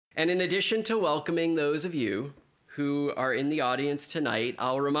And in addition to welcoming those of you who are in the audience tonight,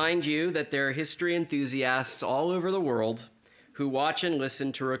 I'll remind you that there are history enthusiasts all over the world who watch and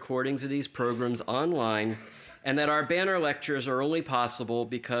listen to recordings of these programs online, and that our banner lectures are only possible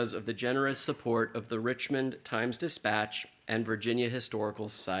because of the generous support of the Richmond Times-Dispatch and Virginia Historical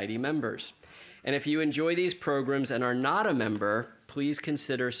Society members. And if you enjoy these programs and are not a member, please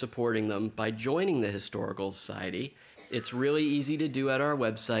consider supporting them by joining the Historical Society. It's really easy to do at our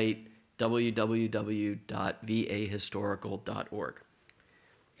website, www.vahistorical.org.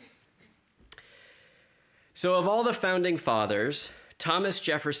 So of all the founding fathers, Thomas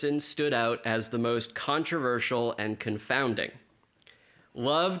Jefferson stood out as the most controversial and confounding.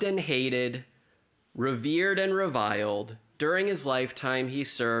 Loved and hated, revered and reviled, during his lifetime he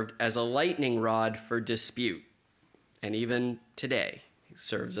served as a lightning rod for dispute. And even today, he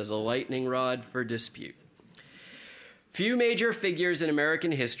serves as a lightning rod for dispute. Few major figures in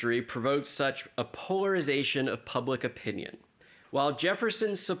American history provoked such a polarization of public opinion. While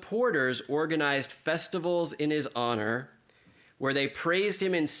Jefferson's supporters organized festivals in his honor, where they praised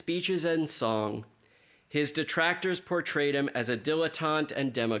him in speeches and song, his detractors portrayed him as a dilettante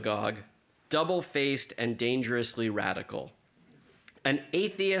and demagogue, double-faced and dangerously radical, an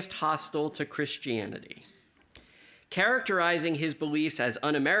atheist hostile to Christianity. Characterizing his beliefs as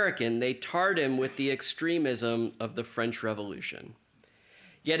un-American, they tarred him with the extremism of the French Revolution.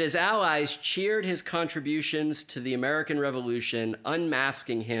 Yet his allies cheered his contributions to the American Revolution,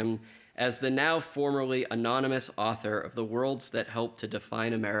 unmasking him as the now formerly anonymous author of the words that helped to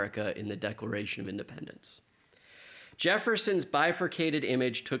define America in the Declaration of Independence. Jefferson's bifurcated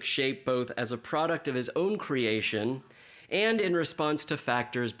image took shape both as a product of his own creation and in response to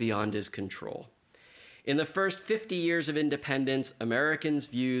factors beyond his control. In the first 50 years of independence, Americans'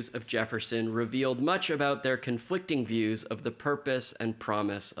 views of Jefferson revealed much about their conflicting views of the purpose and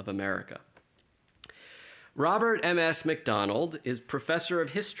promise of America. Robert M.S. McDonald is professor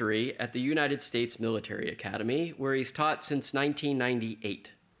of history at the United States Military Academy, where he's taught since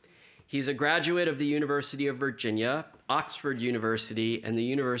 1998. He's a graduate of the University of Virginia, Oxford University, and the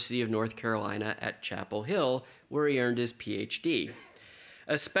University of North Carolina at Chapel Hill, where he earned his PhD.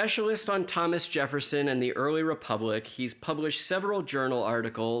 A specialist on Thomas Jefferson and the early republic, he's published several journal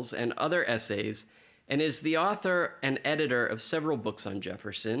articles and other essays, and is the author and editor of several books on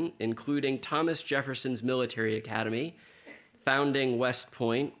Jefferson, including Thomas Jefferson's Military Academy, Founding West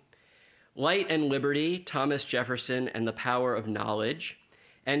Point, Light and Liberty, Thomas Jefferson and the Power of Knowledge,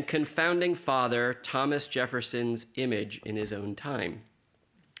 and Confounding Father, Thomas Jefferson's Image in His Own Time,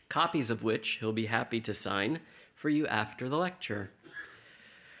 copies of which he'll be happy to sign for you after the lecture.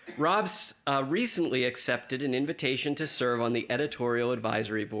 Rob's recently accepted an invitation to serve on the editorial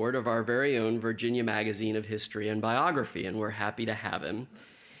advisory board of our very own Virginia Magazine of History and Biography, and we're happy to have him.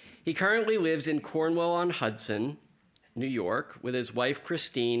 He currently lives in Cornwall-on-Hudson, New York, with his wife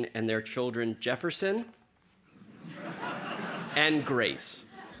Christine and their children Jefferson and Grace.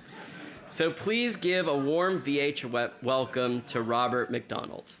 So please give a warm VH welcome to Robert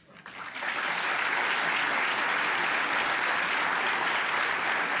McDonald.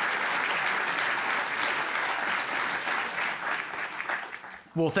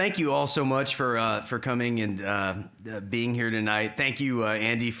 Well, thank you all so much for coming and being here tonight. Thank you,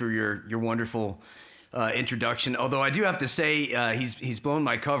 Andy, for your wonderful introduction. Although I do have to say he's blown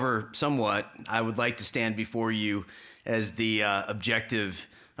my cover somewhat. I would like to stand before you as the objective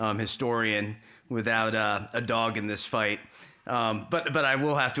historian without a dog in this fight. But I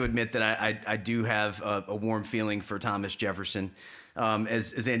will have to admit that I do have a warm feeling for Thomas Jefferson.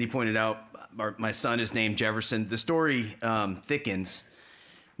 As Andy pointed out, my son is named Jefferson. The story thickens.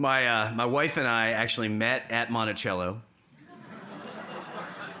 My wife and I actually met at Monticello,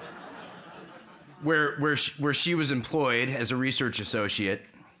 where she was employed as a research associate.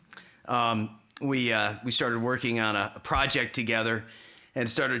 We started working on a project together and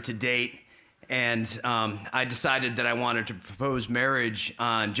started to date. And I decided that I wanted to propose marriage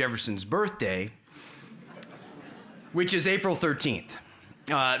on Jefferson's birthday, which is April 13th.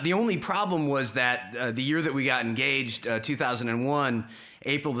 The only problem was that the year that we got engaged, 2001,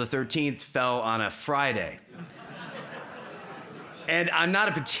 April the 13th fell on a Friday. And I'm not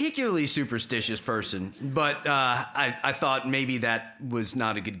a particularly superstitious person, but I thought maybe that was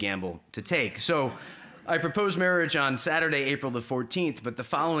not a good gamble to take. So I proposed marriage on Saturday, April the 14th, but the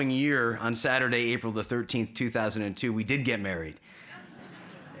following year, on Saturday, April the 13th, 2002, we did get married.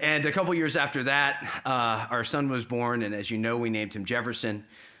 And a couple years after that, our son was born, and as you know, we named him Jefferson.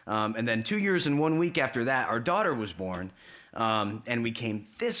 And then 2 years and 1 week after that, our daughter was born, and we came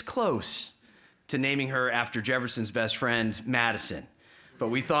this close to naming her after Jefferson's best friend, Madison. But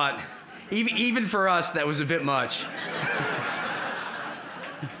we thought, even for us, that was a bit much.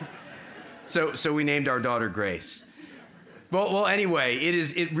 So we named our daughter Grace. Well, anyway,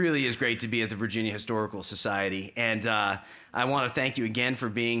 it really is great to be at the Virginia Historical Society, and I want to thank you again for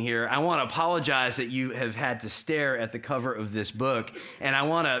being here. I want to apologize that you have had to stare at the cover of this book, and I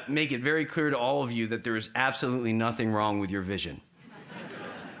want to make it very clear to all of you that there is absolutely nothing wrong with your vision.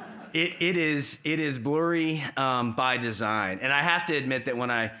 It is blurry by design, and I have to admit that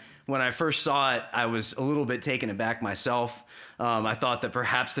when I first saw it, I was a little bit taken aback myself. I thought that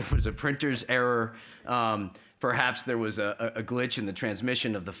perhaps there was a printer's error. Perhaps there was a glitch in the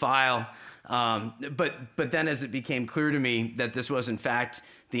transmission of the file. But then as it became clear to me that this was in fact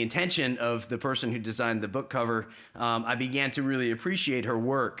the intention of the person who designed the book cover, I began to really appreciate her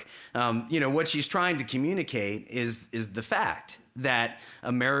work. What she's trying to communicate is the fact that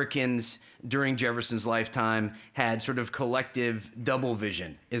Americans during Jefferson's lifetime had sort of collective double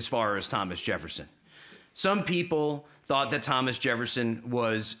vision as far as Thomas Jefferson. Some people thought that Thomas Jefferson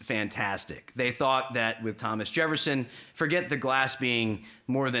was fantastic. They thought that with Thomas Jefferson, forget the glass being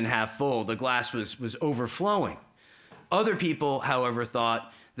more than half full, the glass was overflowing. Other people, however,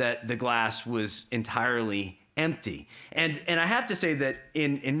 thought that the glass was entirely empty. And I have to say that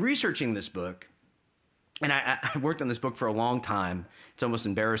in researching this book, and I worked on this book for a long time. It's almost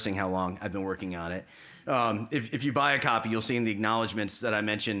embarrassing how long I've been working on it. If you buy a copy, you'll see in the acknowledgments that I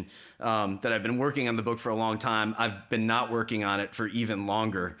mentioned that I've been working on the book for a long time. I've been not working on it for even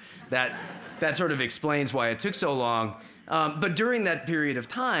longer. That sort of explains why it took so long. But during that period of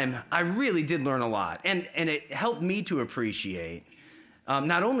time, I really did learn a lot. And it helped me to appreciate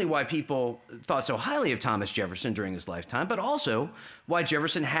not only why people thought so highly of Thomas Jefferson during his lifetime, but also why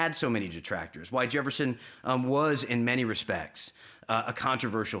Jefferson had so many detractors, why Jefferson was, in many respects, a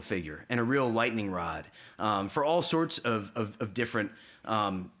controversial figure and a real lightning rod for all sorts of different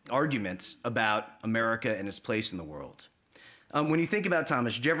arguments about America and its place in the world. When you think about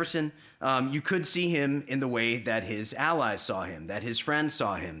Thomas Jefferson, you could see him in the way that his allies saw him, that his friends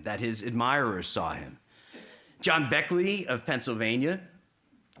saw him, that his admirers saw him. John Beckley of Pennsylvania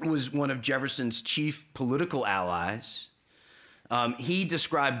was one of Jefferson's chief political allies. He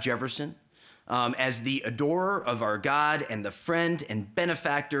described Jefferson as the adorer of our God and the friend and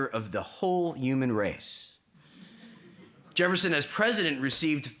benefactor of the whole human race. Jefferson, as president,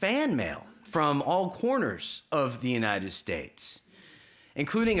 received fan mail from all corners of the United States,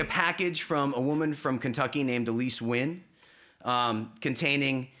 including a package from a woman from Kentucky named Elise Wynn,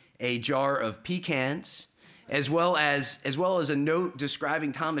 containing a jar of pecans, as well as a note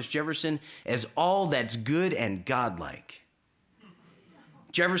describing Thomas Jefferson as all that's good and godlike.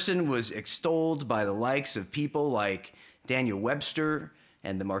 Jefferson was extolled by the likes of people like Daniel Webster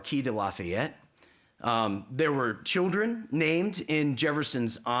and the Marquis de Lafayette. There were children named in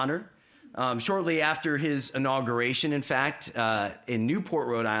Jefferson's honor. Shortly after his inauguration, in fact, in Newport,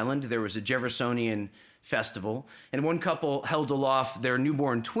 Rhode Island, there was a Jeffersonian festival, and one couple held aloft their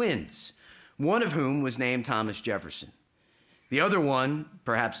newborn twins, one of whom was named Thomas Jefferson. The other one,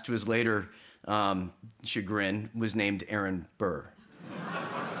 perhaps to his later chagrin, was named Aaron Burr.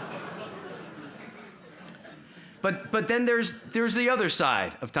 But then there's the other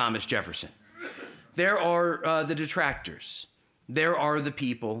side of Thomas Jefferson. There are the detractors. There are the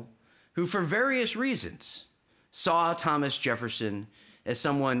people who, for various reasons, saw Thomas Jefferson as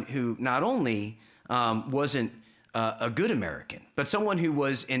someone who not only wasn't a good American, but someone who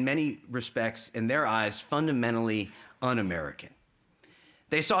was, in many respects, in their eyes, fundamentally un-American.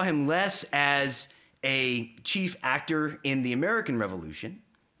 They saw him less as a chief actor in the American Revolution,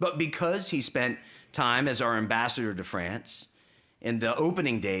 but because he spent time as our ambassador to France in the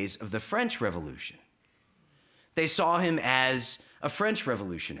opening days of the French Revolution. They saw him as a French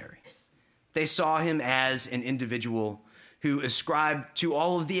revolutionary. They saw him as an individual who ascribed to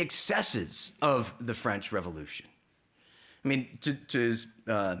all of the excesses of the French Revolution. I mean, to his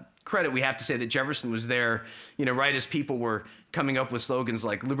credit, we have to say that Jefferson was there, right as people were coming up with slogans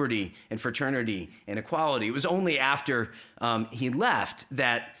like liberty and fraternity and equality. It was only after he left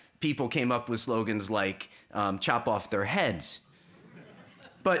that people came up with slogans like chop off their heads.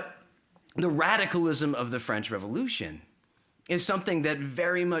 But the radicalism of the French Revolution is something that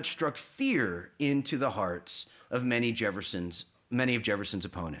very much struck fear into the hearts of many of Jefferson's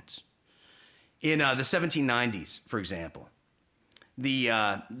opponents. In the 1790s, for example,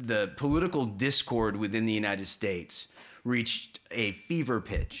 the political discord within the United States reached a fever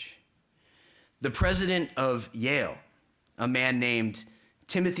pitch. The president of Yale, a man named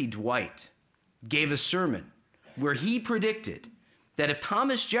Timothy Dwight, gave a sermon where he predicted that if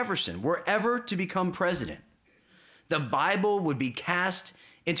Thomas Jefferson were ever to become president, the Bible would be cast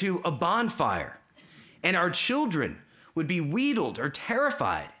into a bonfire, and our children would be wheedled or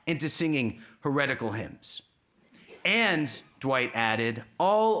terrified into singing heretical hymns. And, Dwight added,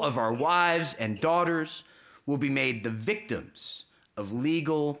 all of our wives and daughters will be made the victims of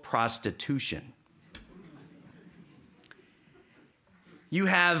legal prostitution. You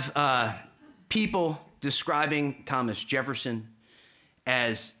have people describing Thomas Jefferson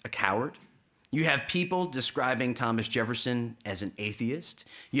as a coward. You have people describing Thomas Jefferson as an atheist.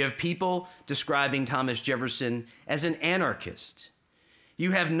 You have people describing Thomas Jefferson as an anarchist.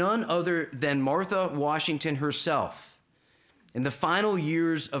 You have none other than Martha Washington herself, in the final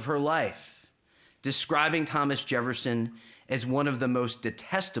years of her life, describing Thomas Jefferson as one of the most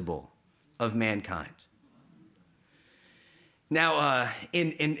detestable of mankind. Now,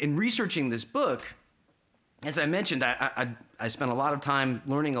 in researching this book, as I mentioned, I spent a lot of time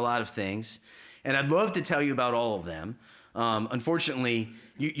learning a lot of things, and I'd love to tell you about all of them. Unfortunately,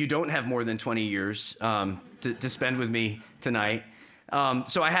 you don't have more than 20 years to spend with me tonight.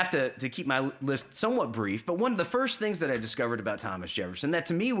 So I have to keep my list somewhat brief. But one of the first things that I discovered about Thomas Jefferson that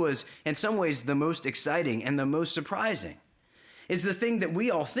to me was in some ways the most exciting and the most surprising is the thing that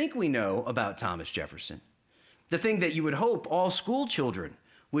we all think we know about Thomas Jefferson. The thing that you would hope all school children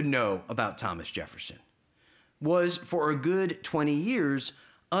would know about Thomas Jefferson was for a good 20 years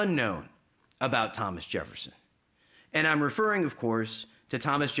unknown about Thomas Jefferson. And I'm referring, of course, to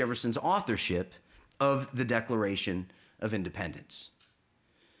Thomas Jefferson's authorship of the Declaration of Independence.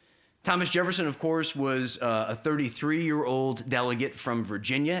 Thomas Jefferson, of course, was a 33-year-old delegate from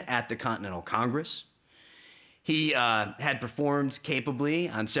Virginia at the Continental Congress. He had performed capably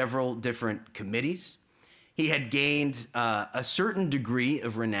on several different committees. He had gained a certain degree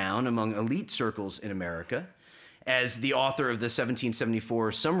of renown among elite circles in America as the author of the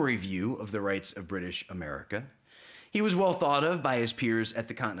 1774 Summary View of the Rights of British America. He was well thought of by his peers at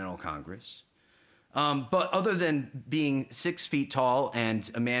the Continental Congress. But other than being 6 feet tall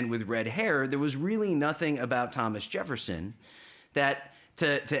and a man with red hair, there was really nothing about Thomas Jefferson that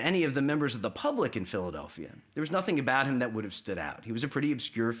to any of the members of the public in Philadelphia, there was nothing about him that would have stood out. He was a pretty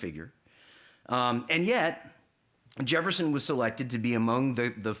obscure figure. And yet, Jefferson was selected to be among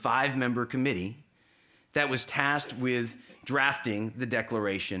the 5-member committee that was tasked with drafting the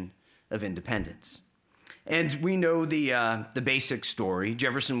Declaration of Independence. And we know the basic story.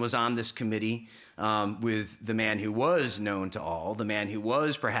 Jefferson was on this committee with the man who was known to all, the man who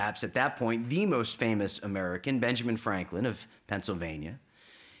was perhaps at that point the most famous American, Benjamin Franklin of Pennsylvania.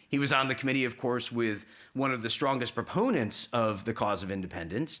 He was on the committee, of course, with one of the strongest proponents of the cause of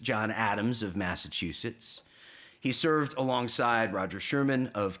independence, John Adams of Massachusetts. He served alongside Roger Sherman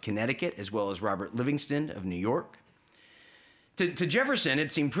of Connecticut, as well as Robert Livingston of New York. To Jefferson,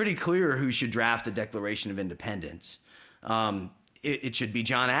 it seemed pretty clear who should draft the Declaration of Independence. It should be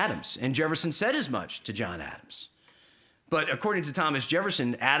John Adams, and Jefferson said as much to John Adams. But according to Thomas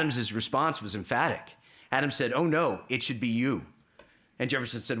Jefferson, Adams's response was emphatic. Adams said, "Oh no, it should be you." And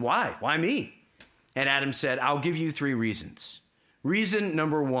Jefferson said, "Why? Why me?" And Adams said, "I'll give you 3 reasons. Reason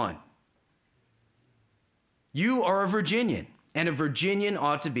number 1, you are a Virginian, and a Virginian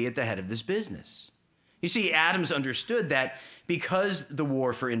ought to be at the head of this business." You see, Adams understood that because the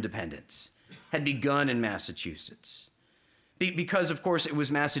war for independence had begun in Massachusetts, because, of course, it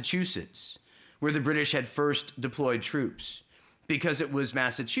was Massachusetts where the British had first deployed troops, because it was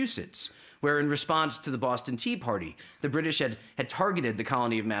Massachusetts where, in response to the Boston Tea Party, the British had targeted the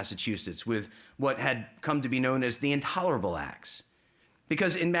colony of Massachusetts with what had come to be known as the Intolerable Acts.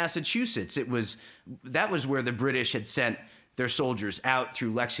 Because in Massachusetts, that was where the British had sent their soldiers out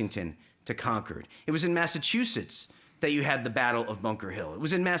through Lexington to Concord. It was in Massachusetts that you had the Battle of Bunker Hill. It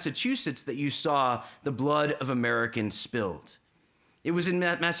was in Massachusetts that you saw the blood of Americans spilled. It was in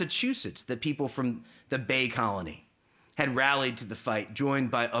Massachusetts that people from the Bay Colony had rallied to the fight, joined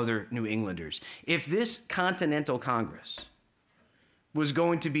by other New Englanders. If this Continental Congress was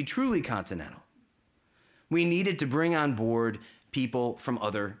going to be truly continental, we needed to bring on board people from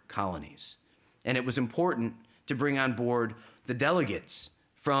other colonies. And it was important to bring on board the delegates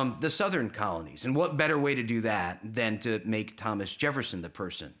from the southern colonies. And what better way to do that than to make Thomas Jefferson the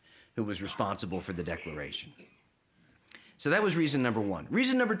person who was responsible for the Declaration? So that was reason number 1.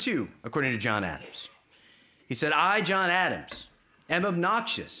 Reason number 2, according to John Adams, he said, "I, John Adams, am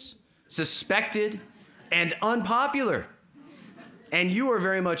obnoxious, suspected, and unpopular, and you are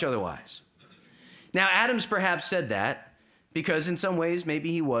very much otherwise." Now, Adams perhaps said that because in some ways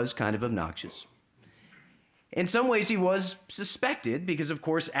maybe he was kind of obnoxious. In some ways, he was suspected because, of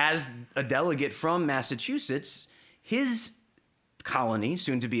course, as a delegate from Massachusetts, his colony,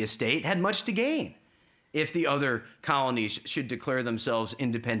 soon to be a state, had much to gain if the other colonies should declare themselves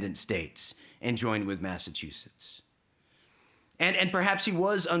independent states and join with Massachusetts. And perhaps he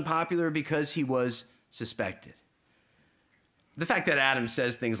was unpopular because he was suspected. The fact that Adams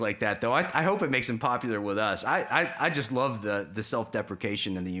says things like that, though, I hope it makes him popular with us. I just love the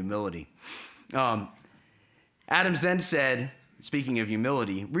self-deprecation and the humility. Adams then said, speaking of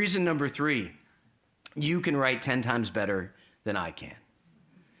humility, reason number 3, you can write 10 times better than I can.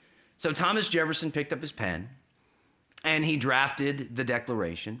 So Thomas Jefferson picked up his pen and he drafted the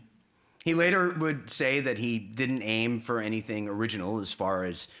Declaration. He later would say that he didn't aim for anything original as far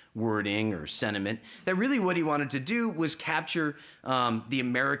as wording or sentiment, that really what he wanted to do was capture the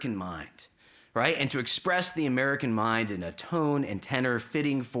American mind, right? And to express the American mind in a tone and tenor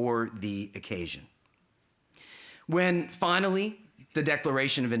fitting for the occasion. When finally the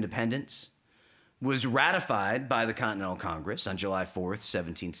Declaration of Independence was ratified by the Continental Congress on July 4th,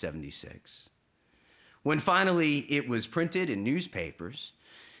 1776, when finally it was printed in newspapers,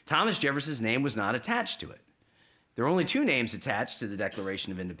 Thomas Jefferson's name was not attached to it. There were only 2 names attached to the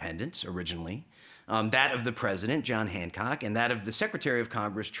Declaration of Independence originally, that of the President, John Hancock, and that of the Secretary of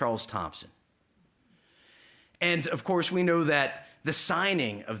Congress, Charles Thompson. And of course, we know that the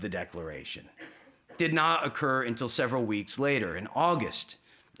signing of the Declaration did not occur until several weeks later, in August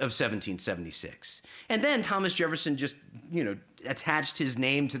of 1776. And then Thomas Jefferson just, attached his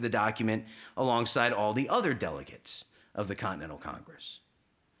name to the document alongside all the other delegates of the Continental Congress.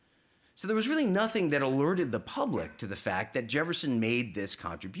 So there was really nothing that alerted the public to the fact that Jefferson made this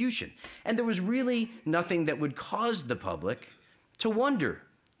contribution. And there was really nothing that would cause the public to wonder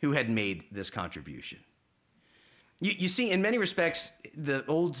who had made this contribution. You see, in many respects, the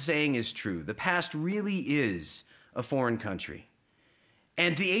old saying is true. The past really is a foreign country.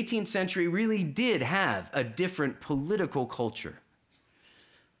 And the 18th century really did have a different political culture.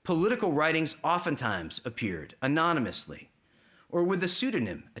 Political writings oftentimes appeared anonymously or with a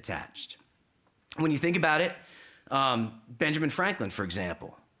pseudonym attached. When you think about it, Benjamin Franklin, for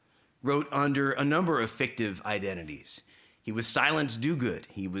example, wrote under a number of fictive identities. He was Silence Dogood.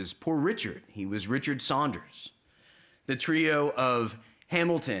 He was Poor Richard. He was Richard Saunders. The trio of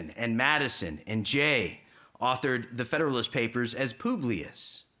Hamilton and Madison and Jay authored the Federalist Papers as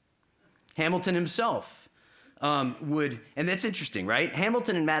Publius. Hamilton himself and that's interesting, right?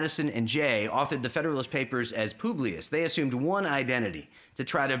 Hamilton and Madison and Jay authored the Federalist Papers as Publius. They assumed one identity to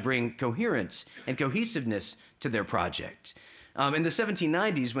try to bring coherence and cohesiveness to their project. In the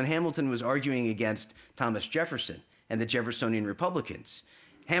 1790s, when Hamilton was arguing against Thomas Jefferson and the Jeffersonian Republicans,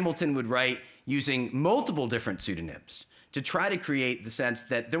 Hamilton would write using multiple different pseudonyms to try to create the sense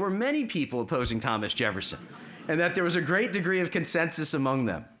that there were many people opposing Thomas Jefferson and that there was a great degree of consensus among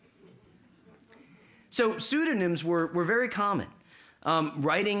them. So pseudonyms were very common.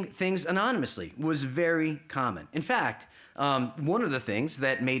 Writing things anonymously was very common. In fact, one of the things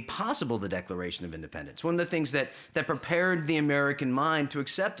that made possible the Declaration of Independence, one of the things that prepared the American mind to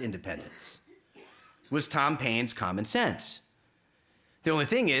accept independence, was Tom Paine's Common Sense. The only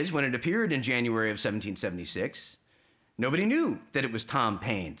thing is, when it appeared in January of 1776, nobody knew that it was Tom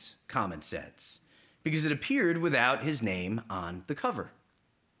Paine's Common Sense because it appeared without his name on the cover.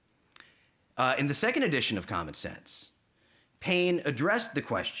 In the second edition of Common Sense, Paine addressed the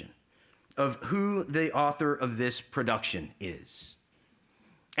question of who the author of this production is.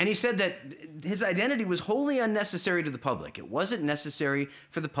 And he said that his identity was wholly unnecessary to the public. It wasn't necessary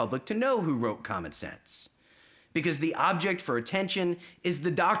for the public to know who wrote Common Sense, because the object for attention is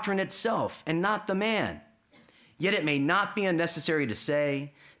the doctrine itself and not the man. Yet it may not be unnecessary to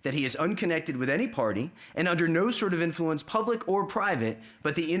say that he is unconnected with any party and under no sort of influence, public or private,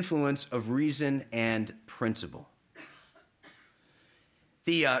 but the influence of reason and principle.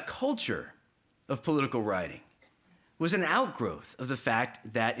 The culture of political writing was an outgrowth of the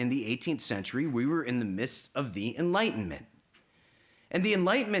fact that in the 18th century, we were in the midst of the Enlightenment. And the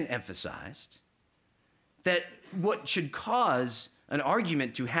Enlightenment emphasized that what should cause an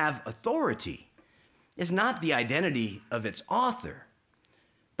argument to have authority is not the identity of its author,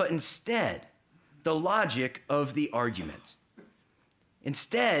 but instead the logic of the argument.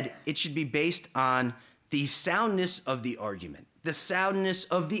 Instead, it should be based on the soundness of the argument, the soundness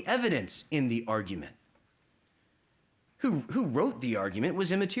of the evidence in the argument. Who wrote the argument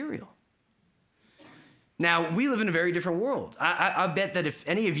was immaterial. Now, we live in a very different world. I bet that if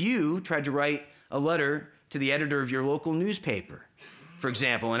any of you tried to write a letter to the editor of your local newspaper, for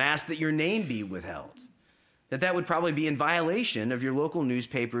example, and asked that your name be withheld, that would probably be in violation of your local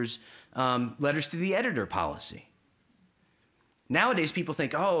newspaper's letters to the editor policy. Nowadays, people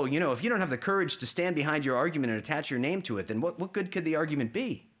think, if you don't have the courage to stand behind your argument and attach your name to it, then what good could the argument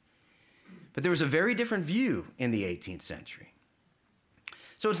be? But there was a very different view in the 18th century.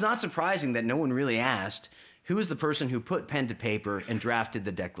 So it's not surprising that no one really asked, who was the person who put pen to paper and drafted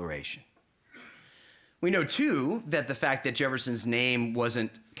the Declaration? We know, too, that the fact that Jefferson's name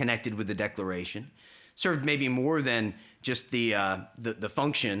wasn't connected with the Declaration served maybe more than just the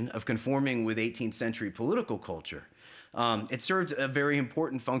function of conforming with 18th century political culture. It served a very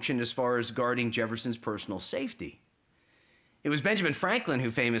important function as far as guarding Jefferson's personal safety. It was Benjamin Franklin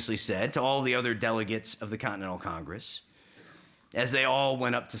who famously said to all the other delegates of the Continental Congress, as they all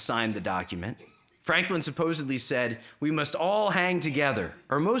went up to sign the document, Franklin supposedly said, "We must all hang together,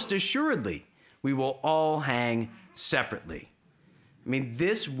 or most assuredly, we will all hang separately." I mean,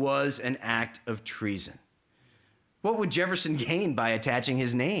 this was an act of treason. What would Jefferson gain by attaching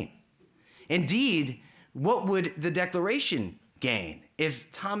his name? Indeed, what would the Declaration gain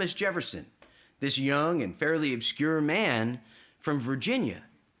if Thomas Jefferson, this young and fairly obscure man from Virginia,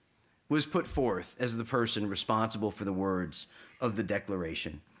 was put forth as the person responsible for the words of the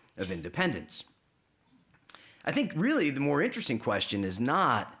Declaration of Independence? I think really the more interesting question is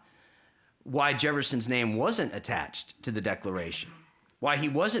not why Jefferson's name wasn't attached to the Declaration, why he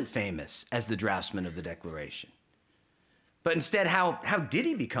wasn't famous as the draftsman of the Declaration, but instead how did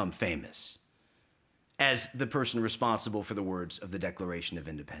he become famous as the person responsible for the words of the Declaration of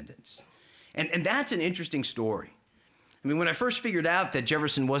Independence? And that's an interesting story. I mean, when I first figured out that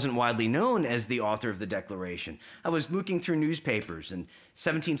Jefferson wasn't widely known as the author of the Declaration, I was looking through newspapers in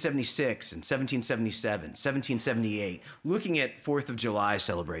 1776 and 1777, 1778, looking at 4th of July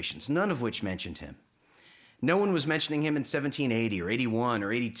celebrations, none of which mentioned him. No one was mentioning him in 1780 or 81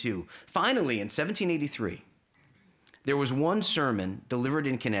 or 82. Finally, in 1783, there was one sermon delivered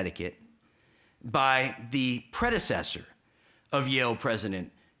in Connecticut by the predecessor of Yale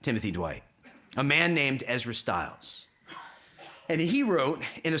President Timothy Dwight, a man named Ezra Stiles. And he wrote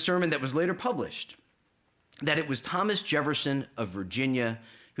in a sermon that was later published that it was Thomas Jefferson of Virginia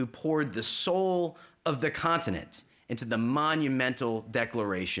who poured the soul of the continent into the monumental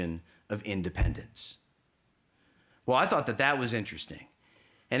Declaration of Independence. Well, I thought that was interesting.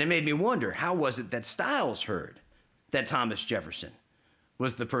 And it made me wonder, how was it that Stiles heard that Thomas Jefferson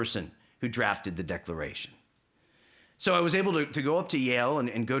was the person who drafted the Declaration? So I was able to go up to Yale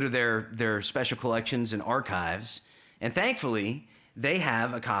and go to their special collections and archives. And thankfully, they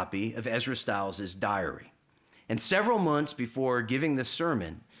have a copy of Ezra Stiles' diary. And several months before giving this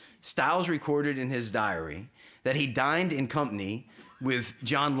sermon, Stiles recorded in his diary that he dined in company with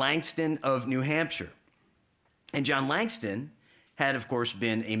John Langston of New Hampshire. And John Langston had, of course,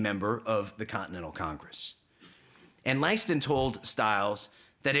 been a member of the Continental Congress. And Langston told Stiles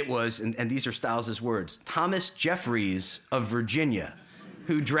that it was, and these are Stiles' words, Thomas Jeffries of Virginia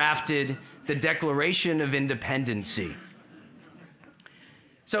who drafted the Declaration of Independence.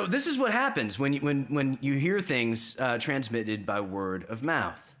 So this is what happens when you hear things transmitted by word of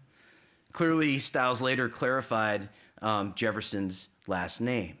mouth. Clearly, Stiles later clarified Jefferson's last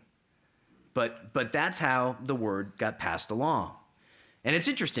name. But that's how the word got passed along. And it's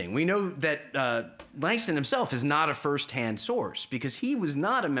interesting. We know that Langston himself is not a first-hand source because he was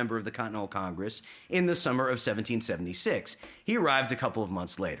not a member of the Continental Congress in the summer of 1776. He arrived a couple of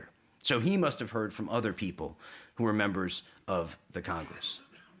months later. So he must have heard from other people who were members of the Congress.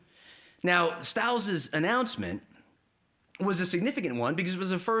 Now, Stiles' announcement was a significant one because it was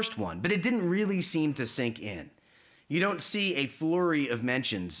the first one, but it didn't really seem to sink in. You don't see a flurry of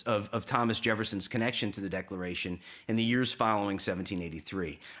mentions of Thomas Jefferson's connection to the Declaration in the years following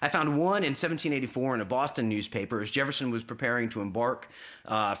 1783. I found one in 1784 in a Boston newspaper as Jefferson was preparing to embark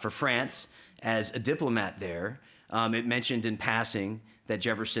for France as a diplomat there. It mentioned in passing that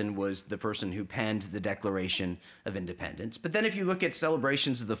Jefferson was the person who penned the Declaration of Independence. But then if you look at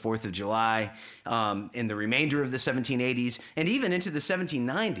celebrations of the 4th of July in the remainder of the 1780s and even into the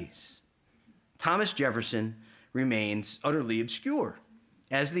 1790s, Thomas Jefferson remains utterly obscure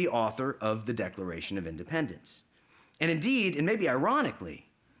as the author of the Declaration of Independence. And indeed, and maybe ironically,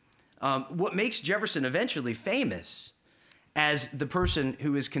 what makes Jefferson eventually famous as the person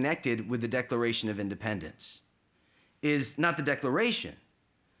who is connected with the Declaration of Independence is not the Declaration,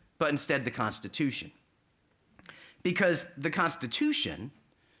 but instead the Constitution. Because the Constitution,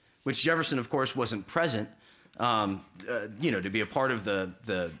 which Jefferson, of course, wasn't present, to be a part of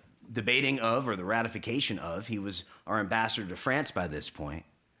the debating of or the ratification of. He was our ambassador to France by this point.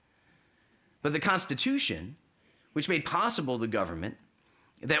 But the Constitution, which made possible the government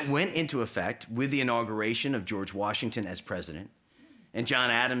that went into effect with the inauguration of George Washington as president and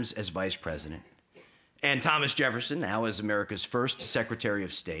John Adams as vice president, and Thomas Jefferson, now as America's first Secretary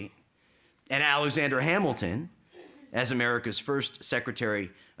of State, and Alexander Hamilton as America's first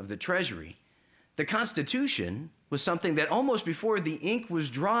Secretary of the Treasury, The Constitution was something that almost before the ink was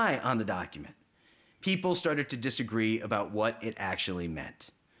dry on the document, people started to disagree about what it actually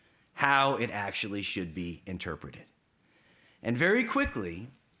meant, how it actually should be interpreted. And very quickly,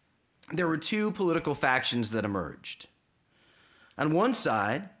 there were two political factions that emerged. On one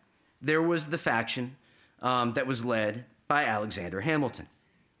side, there was the faction that was led by Alexander Hamilton.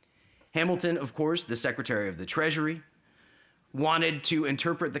 Hamilton, of course, the Secretary of the Treasury, wanted to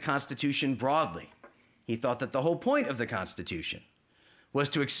interpret the Constitution broadly. He thought that the whole point of the Constitution was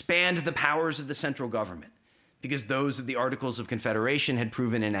to expand the powers of the central government because those of the Articles of Confederation had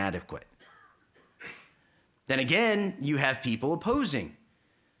proven inadequate. Then again, you have people opposing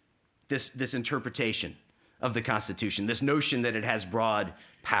this interpretation of the Constitution, this notion that it has broad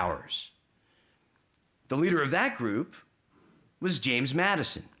powers. The leader of that group was James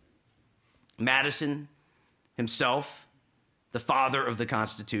Madison. Madison himself, the father of the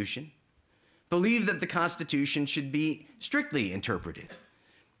Constitution, believed that the Constitution should be strictly interpreted,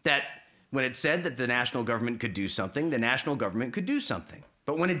 that when it said that the national government could do something, the national government could do something.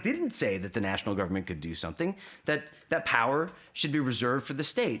 But when it didn't say that the national government could do something, that power should be reserved for the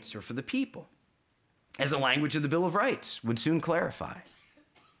states or for the people, as the language of the Bill of Rights would soon clarify.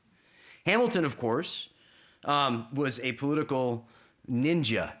 Hamilton, of course, was a political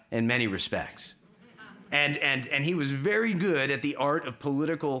ninja in many respects. And he was very good at the art of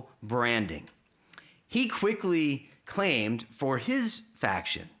political branding. He quickly claimed for his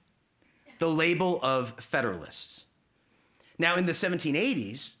faction the label of Federalists. Now, in the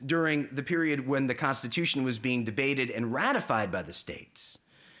 1780s, during the period when the Constitution was being debated and ratified by the states,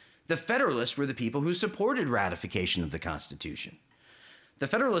 the Federalists were the people who supported ratification of the Constitution. The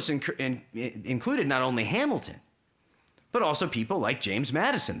Federalists included not only Hamilton, but also people like James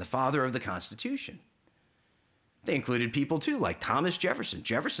Madison, the father of the Constitution. They included people, too, like Thomas Jefferson.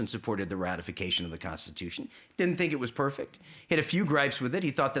 Jefferson supported the ratification of the Constitution, didn't think it was perfect. He had a few gripes with it.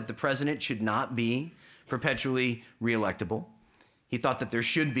 He thought that the president should not be perpetually reelectable. He thought that there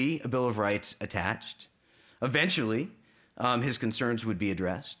should be a Bill of Rights attached. Eventually, his concerns would be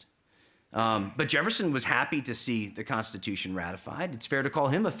addressed. But Jefferson was happy to see the Constitution ratified. It's fair to call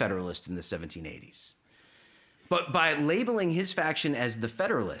him a Federalist in the 1780s. But by labeling his faction as the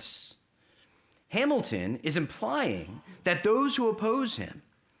Federalists, Hamilton is implying that those who oppose him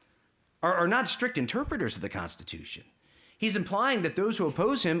are not strict interpreters of the Constitution. He's implying that those who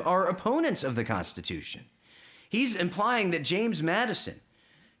oppose him are opponents of the Constitution. He's implying that James Madison,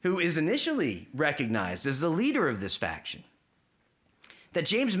 who is initially recognized as the leader of this faction, that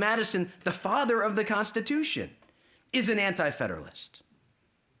James Madison, the father of the Constitution, is an anti-Federalist.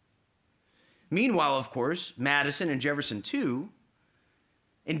 Meanwhile, of course, Madison and Jefferson, too,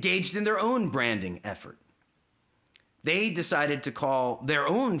 engaged in their own branding effort. They decided to call their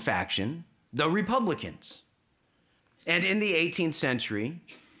own faction the Republicans. And in the 18th century,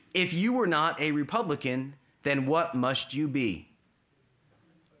 if you were not a Republican, then what must you be?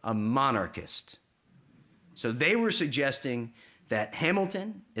 A monarchist. So they were suggesting that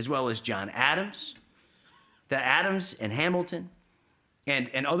Hamilton, as well as John Adams, that Adams and Hamilton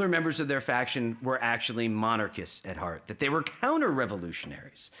and other members of their faction were actually monarchists at heart, that they were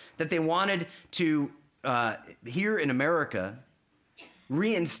counter-revolutionaries, that they wanted to, here in America,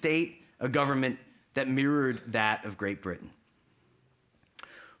 reinstate a government that mirrored that of Great Britain.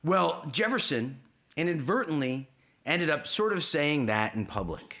 Well, Jefferson inadvertently ended up sort of saying that in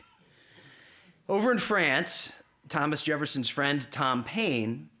public. Over in France, Thomas Jefferson's friend, Tom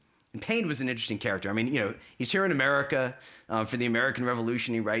Paine, and Paine was an interesting character. I mean, he's here in America for the American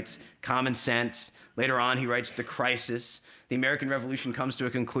Revolution. He writes Common Sense. Later on, he writes The Crisis. The American Revolution comes to a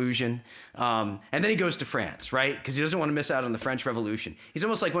conclusion. And then he goes to France, right? Because he doesn't want to miss out on the French Revolution. He's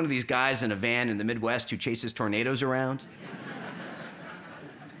almost like one of these guys in a van in the Midwest who chases tornadoes around.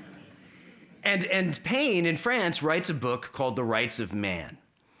 And Paine in France writes a book called The Rights of Man.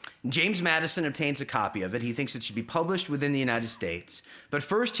 James Madison obtains a copy of it. He thinks it should be published within the United States. But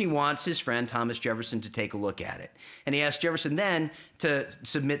first he wants his friend Thomas Jefferson to take a look at it. And he asks Jefferson then to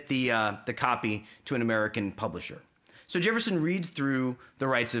submit the copy to an American publisher. So Jefferson reads through The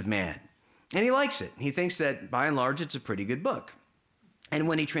Rights of Man, and he likes it. He thinks that by and large it's a pretty good book. And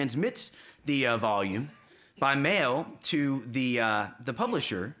when he transmits the volume by mail to the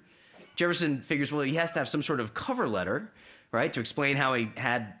publisher, Jefferson figures, well, he has to have some sort of cover letter, right, to explain how he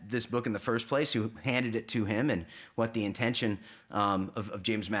had this book in the first place, who handed it to him, and what the intention of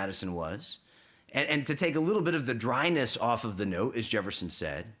James Madison was. And to take a little bit of the dryness off of the note, as Jefferson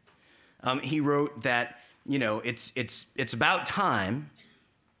said, he wrote that, it's about time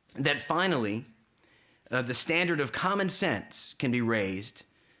that finally the standard of common sense can be raised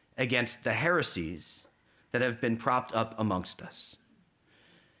against the heresies that have been propped up amongst us.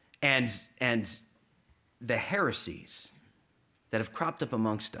 And the heresies that have cropped up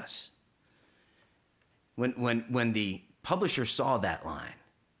amongst us, when the publisher saw that line,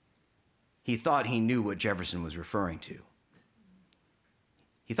 he thought he knew what Jefferson was referring to.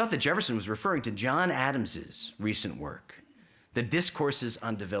 He thought that Jefferson was referring to John Adams's recent work, The Discourses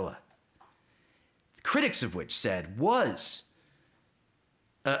on Davila, critics of which said was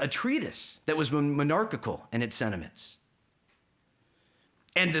a treatise that was monarchical in its sentiments.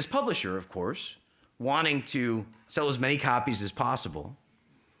 And this publisher, of course, wanting to sell as many copies as possible,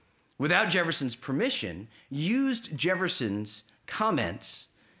 without Jefferson's permission, used Jefferson's comments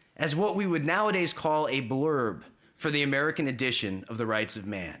as what we would nowadays call a blurb for the American edition of The Rights of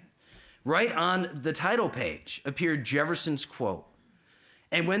Man. Right on the title page appeared Jefferson's quote.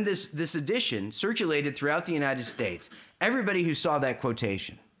 And when this edition circulated throughout the United States, everybody who saw that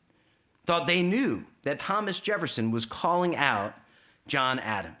quotation thought they knew that Thomas Jefferson was calling out John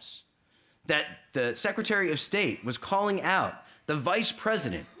Adams, that the Secretary of State was calling out the Vice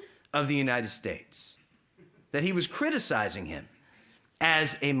President of the United States, that he was criticizing him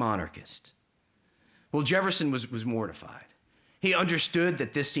as a monarchist. Well, Jefferson was mortified. He understood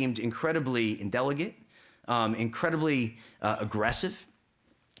that this seemed incredibly indelicate, incredibly aggressive.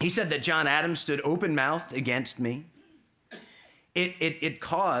 He said that John Adams stood open-mouthed against me. It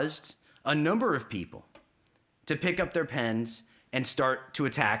caused a number of people to pick up their pens and start to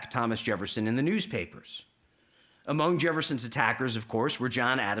attack Thomas Jefferson in the newspapers. Among Jefferson's attackers, of course, were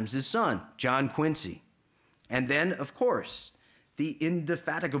John Adams' son, John Quincy. And then, of course, the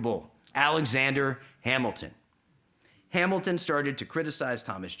indefatigable Alexander Hamilton. Hamilton started to criticize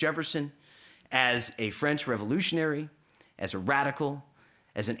Thomas Jefferson as a French revolutionary, as a radical,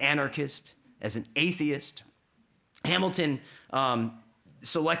 as an anarchist, as an atheist. Hamilton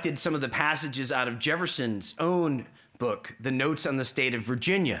selected some of the passages out of Jefferson's own book, The Notes on the State of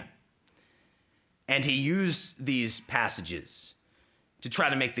Virginia. And he used these passages to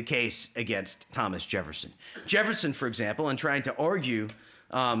try to make the case against Thomas Jefferson. Jefferson, for example, in trying to argue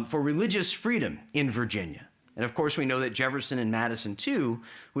for religious freedom in Virginia. And of course, we know that Jefferson and Madison, too,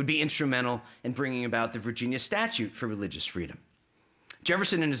 would be instrumental in bringing about the Virginia Statute for religious freedom.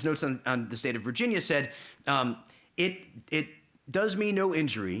 Jefferson, in his notes on the state of Virginia, said, it does me no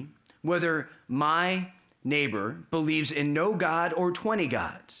injury whether my neighbor believes in no God or 20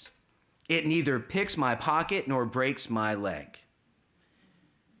 gods. It neither picks my pocket nor breaks my leg.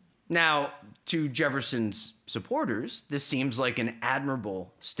 Now, to Jefferson's supporters, this seems like an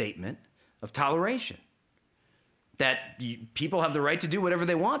admirable statement of toleration, that people have the right to do whatever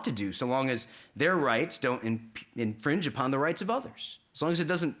they want to do so long as their rights don't infringe upon the rights of others, as long as it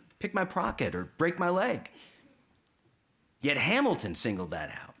doesn't pick my pocket or break my leg. Yet Hamilton singled that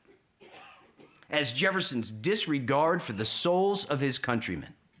out as Jefferson's disregard for the souls of his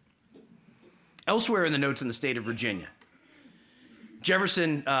countrymen. Elsewhere in the notes in the state of Virginia,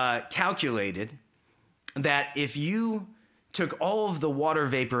 Jefferson calculated that if you took all of the water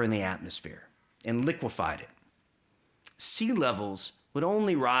vapor in the atmosphere and liquefied it, sea levels would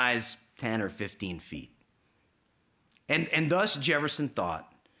only rise 10 or 15 feet. And thus Jefferson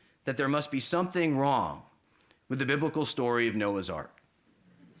thought that there must be something wrong with the biblical story of Noah's Ark.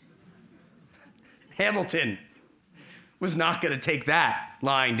 Hamilton was not going to take that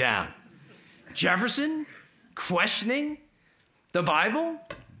lying down. Jefferson questioning the Bible?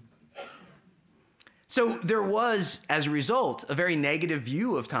 So there was, as a result, a very negative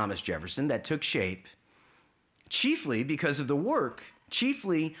view of Thomas Jefferson that took shape, chiefly because of the work,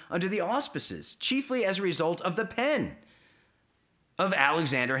 chiefly under the auspices, chiefly as a result of the pen of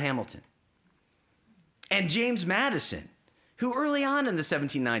Alexander Hamilton. And James Madison, who early on in the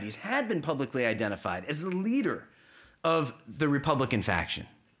 1790s had been publicly identified as the leader of the Republican faction,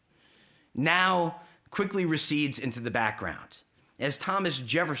 now quickly recedes into the background as Thomas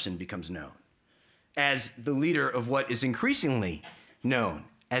Jefferson becomes known as the leader of what is increasingly known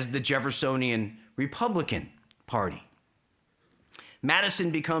as the Jeffersonian Republican Party.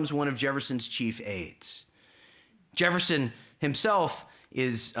 Madison becomes one of Jefferson's chief aides. Jefferson himself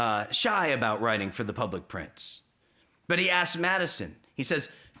is shy about writing for the public prints. But he asks Madison, he says,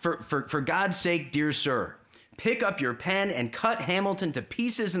 for God's sake, dear sir, pick up your pen and cut Hamilton to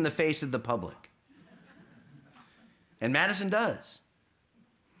pieces in the face of the public. And Madison does.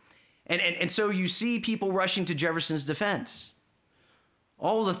 And so you see people rushing to Jefferson's defense.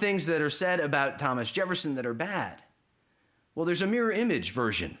 All the things that are said about Thomas Jefferson that are bad. Well, there's a mirror image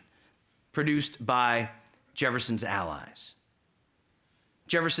version produced by Jefferson's allies.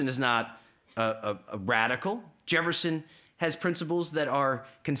 Jefferson is not a radical. Jefferson has principles that are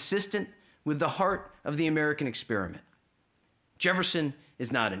consistent with the heart of the American experiment. Jefferson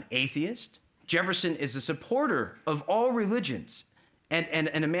is not an atheist. Jefferson is a supporter of all religions and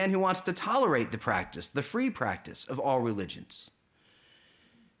a man who wants to tolerate the practice, the free practice of all religions.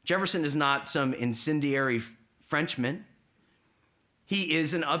 Jefferson is not some incendiary Frenchman. He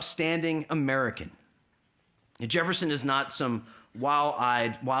is an upstanding American. Jefferson is not some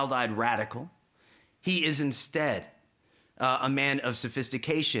wild-eyed radical. He is instead a man of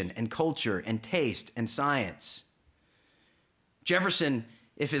sophistication and culture and taste and science. Jefferson,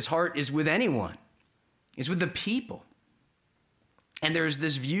 if his heart is with anyone, is with the people. And there's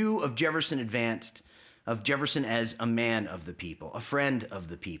this view of Jefferson advanced, of Jefferson as a man of the people, a friend of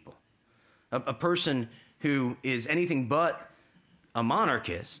the people, a person who is anything but a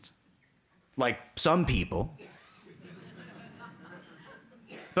monarchist, like some people,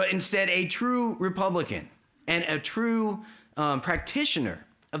 but instead a true Republican and a true practitioner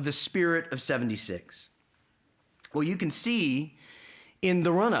of the spirit of 76. Well, you can see in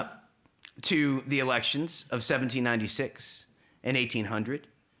the run-up to the elections of 1796 and 1800,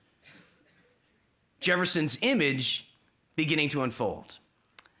 Jefferson's image beginning to unfold.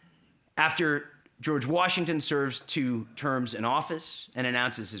 After George Washington serves 2 terms in office and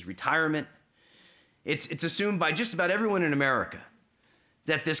announces his retirement, it's assumed by just about everyone in America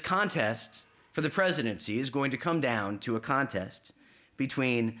that this contest for the presidency is going to come down to a contest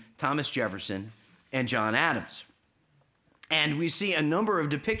between Thomas Jefferson and John Adams. And we see a number of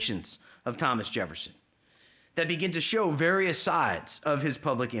depictions of Thomas Jefferson that begin to show various sides of his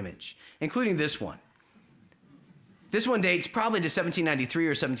public image, including this one. This one dates probably to 1793 or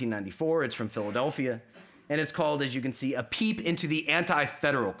 1794. It's from Philadelphia, and it's called, as you can see, A Peep into the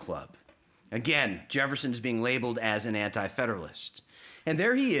Anti-Federal Club. Again, Jefferson is being labeled as an anti-federalist. And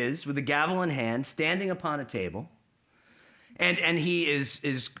there he is with a gavel in hand, standing upon a table, and he is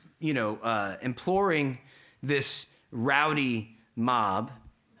imploring this rowdy mob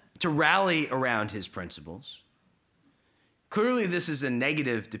to rally around his principles. Clearly, this is a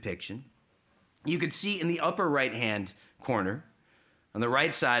negative depiction. You could see in the upper right-hand corner, on the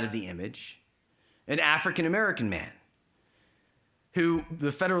right side of the image, an African-American man who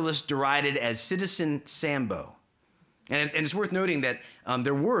the Federalists derided as Citizen Sambo. And it's worth noting that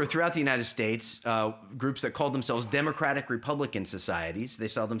there were, throughout the United States, groups that called themselves Democratic Republican societies. They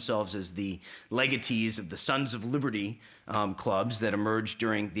saw themselves as the legatees of the Sons of Liberty clubs that emerged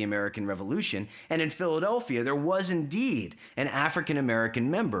during the American Revolution. And in Philadelphia, there was indeed an African-American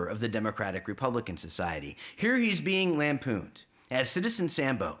member of the Democratic Republican Society. Here he's being lampooned as Citizen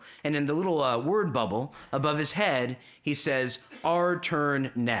Sambo. And in the little word bubble above his head, he says, "Our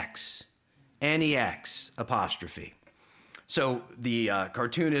turn next." N-E-X apostrophe. So the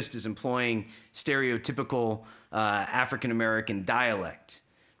cartoonist is employing stereotypical African-American dialect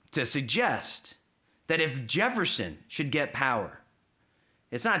to suggest that if Jefferson should get power,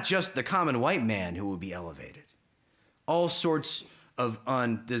 it's not just the common white man who will be elevated. All sorts of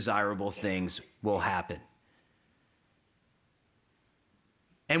undesirable things will happen.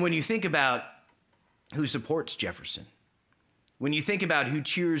 And when you think about who supports Jefferson, when you think about who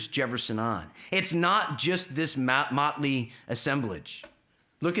cheers Jefferson on, it's not just this motley assemblage.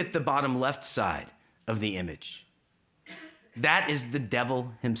 Look at the bottom left side of the image. That is the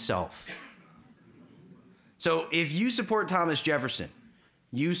devil himself. So if you support Thomas Jefferson,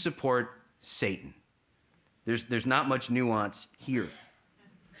 you support Satan. There's not much nuance here.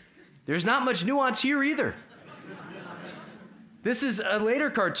 There's not much nuance here either. This is a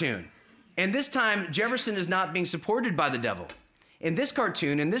later cartoon, and this time Jefferson is not being supported by the devil. In this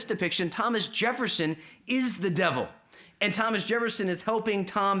cartoon, in this depiction, Thomas Jefferson is the devil. And Thomas Jefferson is helping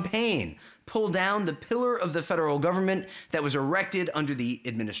Tom Paine pull down the pillar of the federal government that was erected under the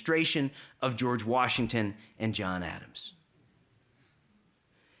administration of George Washington and John Adams.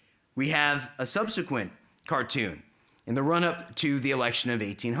 We have a subsequent cartoon in the run-up to the election of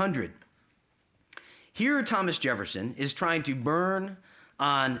 1800. Here, Thomas Jefferson is trying to burn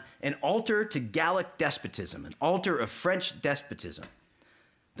on an altar to Gallic despotism, an altar of French despotism,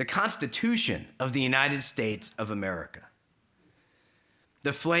 the Constitution of the United States of America.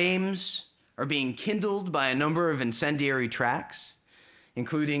 The flames are being kindled by a number of incendiary tracts,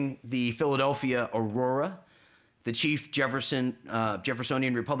 including the Philadelphia Aurora, the chief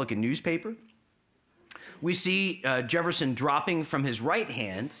Jeffersonian Republican newspaper. We see Jefferson dropping from his right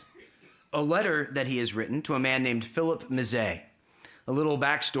hand a letter that he has written to a man named Philip Mazzei. A little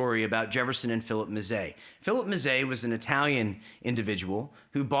backstory about Jefferson and Philip Mazzei. Philip Mazzei was an Italian individual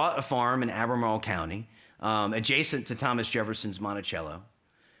who bought a farm in Albemarle County, adjacent to Thomas Jefferson's Monticello,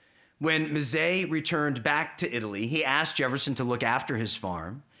 When Mazzei returned back to Italy, he asked Jefferson to look after his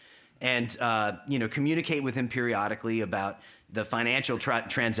farm and communicate with him periodically about the financial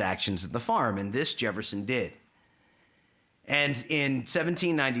transactions of the farm, and this Jefferson did. And in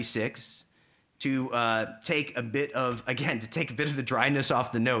 1796, to take a bit of the dryness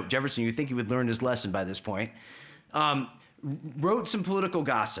off the note, Jefferson, you think he would learn his lesson by this point, wrote some political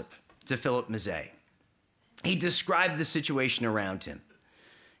gossip to Philip Mazzei. He described the situation around him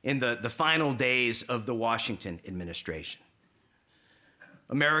in the final days of the Washington administration.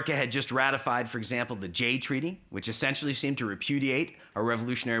 America had just ratified, for example, the Jay Treaty, which essentially seemed to repudiate our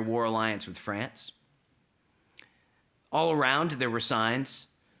Revolutionary War alliance with France. All around, there were signs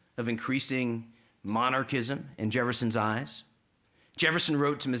of increasing monarchism in Jefferson's eyes. Jefferson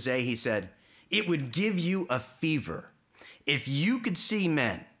wrote to Mazzei, he said, "It would give you a fever if you could see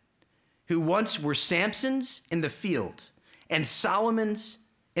men who once were Samsons in the field and Solomons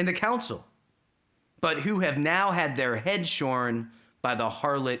in the council, but who have now had their heads shorn by the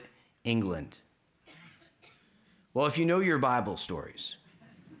harlot England." Well, if you know your Bible stories,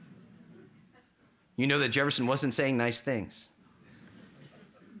 you know that Jefferson wasn't saying nice things.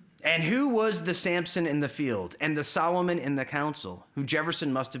 And who was the Samson in the field and the Solomon in the council who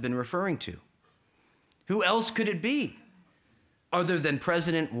Jefferson must have been referring to? Who else could it be other than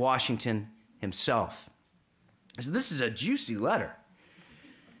President Washington himself? So this is a juicy letter.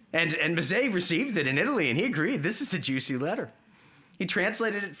 And Mazzei received it in Italy, and he agreed, this is a juicy letter. He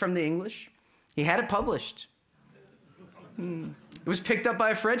translated it from the English. He had it published. It was picked up by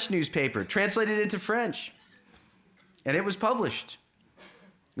a French newspaper, translated into French, and it was published.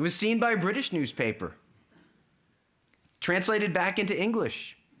 It was seen by a British newspaper, translated back into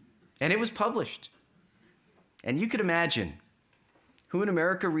English, and it was published. And you could imagine, who in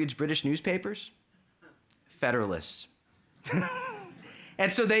America reads British newspapers? Federalists.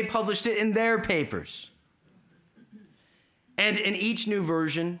 And so they published it in their papers. And in each new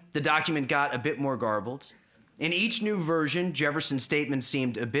version, the document got a bit more garbled. In each new version, Jefferson's statement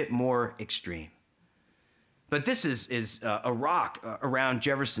seemed a bit more extreme. But this is a rock around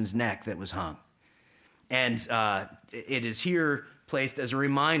Jefferson's neck that was hung. And it is here placed as a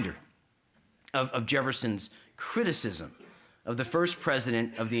reminder of Jefferson's criticism of the first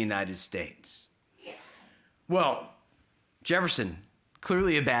president of the United States. Well, Jefferson,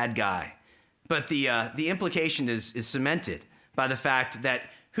 clearly a bad guy, but the implication is cemented by the fact that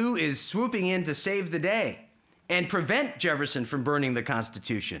who is swooping in to save the day and prevent Jefferson from burning the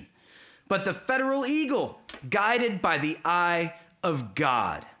Constitution? But the federal eagle, guided by the eye of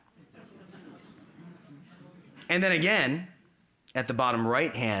God. And then again, at the bottom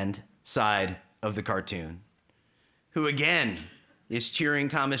right-hand side of the cartoon, who again is cheering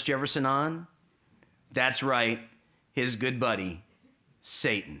Thomas Jefferson on? That's right, his good buddy,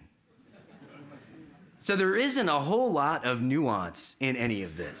 Satan. So there isn't a whole lot of nuance in any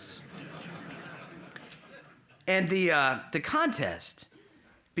of this. And the contest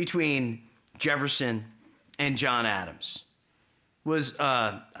between Jefferson and John Adams was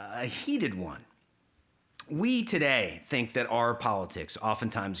a heated one. We today think that our politics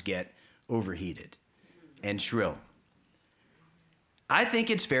oftentimes get overheated and shrill. I think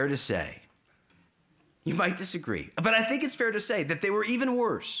it's fair to say, you might disagree, but I think it's fair to say that they were even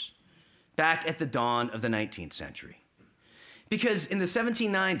worse back at the dawn of the 19th century. Because in the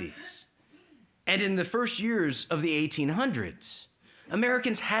 1790s and in the first years of the 1800s,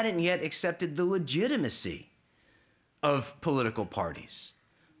 Americans hadn't yet accepted the legitimacy of political parties.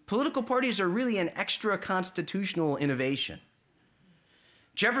 Political parties are really an extra constitutional innovation.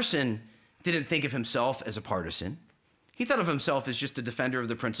 Jefferson didn't think of himself as a partisan. He thought of himself as just a defender of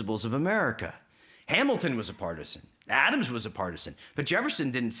the principles of America. Hamilton was a partisan. Adams was a partisan. But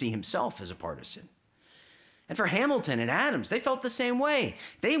Jefferson didn't see himself as a partisan. And for Hamilton and Adams, they felt the same way.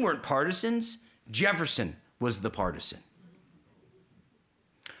 They weren't partisans. Jefferson was the partisan.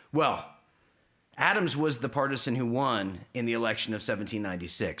 Well, Adams was the partisan who won in the election of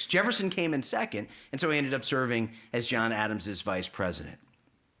 1796. Jefferson came in second, and so he ended up serving as John Adams's vice president.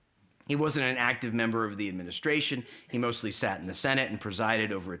 He wasn't an active member of the administration. He mostly sat in the Senate and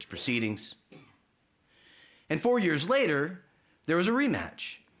presided over its proceedings. And 4 years later, there was a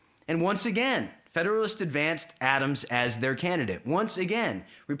rematch. And once again, Federalists advanced Adams as their candidate. Once again,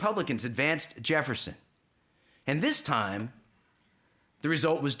 Republicans advanced Jefferson. And this time, the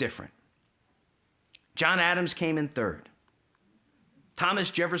result was different. John Adams came in third. Thomas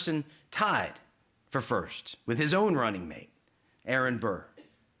Jefferson tied for first with his own running mate, Aaron Burr.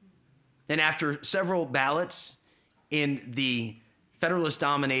 Then after several ballots in the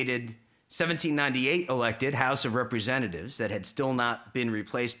Federalist-dominated 1798 elected House of Representatives that had still not been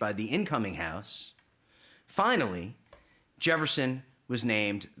replaced by the incoming House. Finally, Jefferson was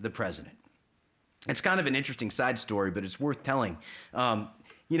named the president. It's kind of an interesting side story, but it's worth telling.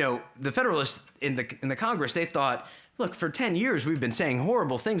 The Federalists in the Congress, they thought, look, for 10 years we've been saying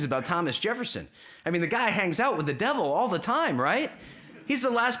horrible things about Thomas Jefferson. I mean, the guy hangs out with the devil all the time, right? He's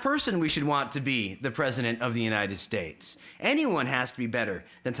the last person we should want to be the president of the United States. Anyone has to be better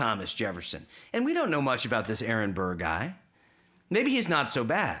than Thomas Jefferson. And we don't know much about this Aaron Burr guy. Maybe he's not so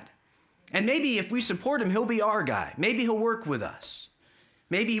bad. And maybe if we support him, he'll be our guy. Maybe he'll work with us.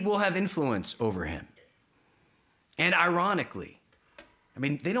 Maybe we'll have influence over him. And ironically, I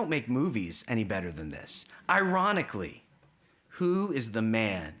mean, they don't make movies any better than this. Ironically, who is the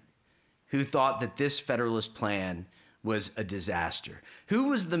man who thought that this Federalist plan was a disaster? Who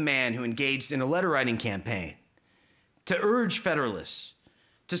was the man who engaged in a letter-writing campaign to urge Federalists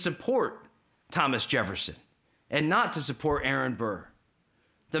to support Thomas Jefferson and not to support Aaron Burr?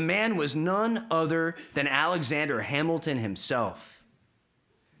 The man was none other than Alexander Hamilton himself.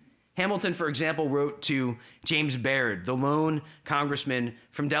 Hamilton, for example, wrote to James Baird, the lone congressman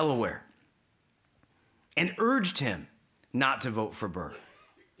from Delaware, and urged him not to vote for Burr.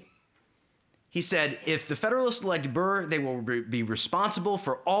 He said, if the Federalists elect Burr, they will be responsible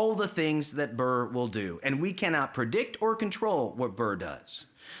for all the things that Burr will do, and we cannot predict or control what Burr does.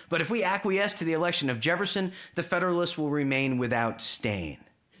 But if we acquiesce to the election of Jefferson, the Federalists will remain without stain.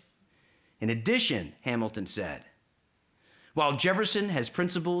 In addition, Hamilton said, while Jefferson has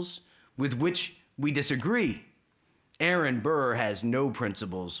principles with which we disagree, Aaron Burr has no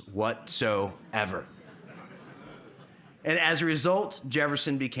principles whatsoever. And as a result,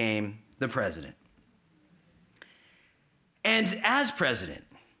 Jefferson became the president. And as president,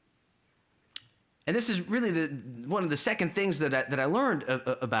 and this is really one of the second things that I learned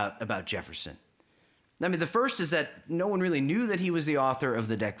about Jefferson. I mean, the first is that no one really knew that he was the author of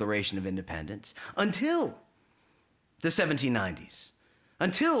the Declaration of Independence until the 1790s,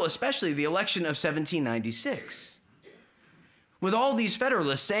 until especially the election of 1796. With all these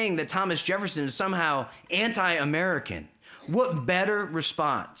Federalists saying that Thomas Jefferson is somehow anti-American, what better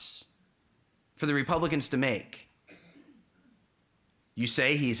response for the Republicans to make? You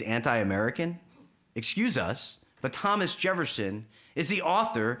say he's anti-American? Excuse us, but Thomas Jefferson is the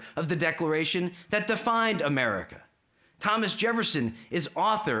author of the Declaration that defined America. Thomas Jefferson is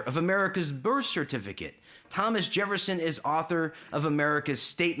author of America's birth certificate. Thomas Jefferson is author of America's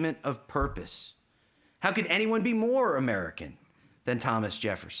statement of purpose. How could anyone be more American than Thomas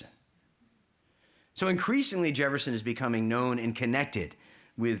Jefferson? So increasingly, Jefferson is becoming known and connected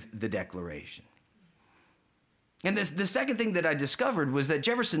with the Declaration. And the second thing that I discovered was that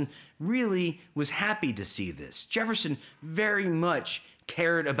Jefferson really was happy to see this. Jefferson very much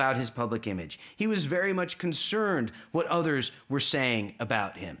cared about his public image. He was very much concerned what others were saying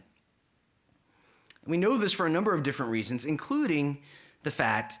about him. We know this for a number of different reasons, including the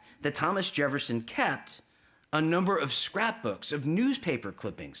fact that Thomas Jefferson kept a number of scrapbooks of newspaper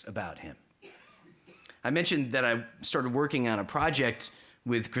clippings about him. I mentioned that I started working on a project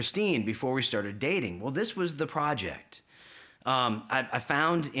with Christine before we started dating. Well, this was the project. I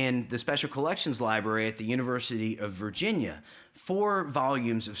found in the Special Collections Library at the University of Virginia 4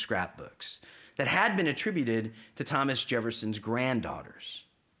 volumes of scrapbooks that had been attributed to Thomas Jefferson's granddaughters.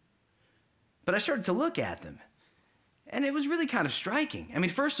 But I started to look at them, and it was really kind of striking. I mean,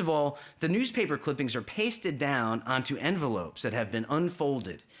 first of all, the newspaper clippings are pasted down onto envelopes that have been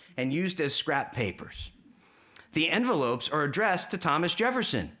unfolded and used as scrap papers. The envelopes are addressed to Thomas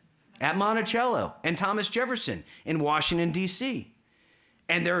Jefferson at Monticello and Thomas Jefferson in Washington, D.C.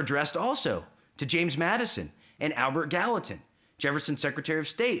 And they're addressed also to James Madison and Albert Gallatin, Jefferson's Secretary of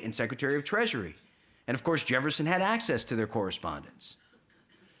State and Secretary of Treasury. And of course, Jefferson had access to their correspondence.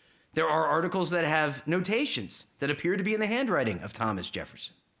 There are articles that have notations that appear to be in the handwriting of Thomas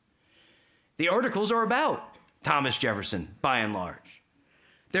Jefferson. The articles are about Thomas Jefferson, by and large.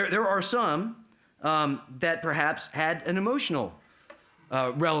 There are some that perhaps had an emotional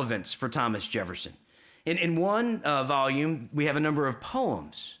relevance for Thomas Jefferson. In one volume, we have a number of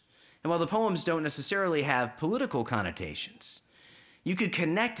poems. And while the poems don't necessarily have political connotations, you could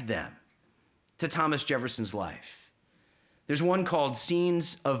connect them to Thomas Jefferson's life. There's one called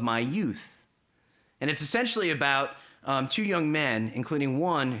Scenes of My Youth. And it's essentially about 2 young men, including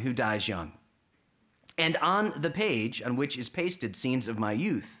one who dies young. And on the page on which is pasted Scenes of My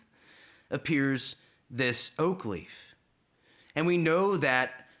Youth appears this oak leaf. And we know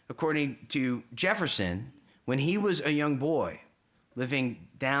that, according to Jefferson, when he was a young boy living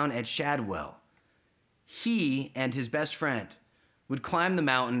down at Shadwell, he and his best friend would climb the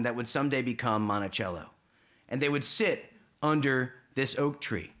mountain that would someday become Monticello. And they would sit under this oak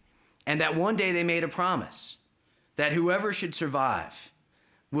tree. And that one day they made a promise that whoever should survive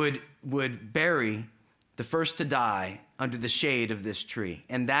would bury the first to die under the shade of this tree.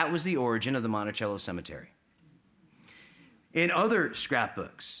 And that was the origin of the Monticello Cemetery. In other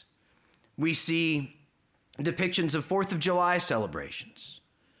scrapbooks, we see depictions of 4th of July celebrations,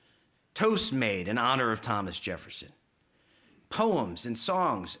 toasts made in honor of Thomas Jefferson, poems and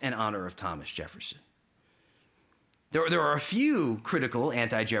songs in honor of Thomas Jefferson. There are a few critical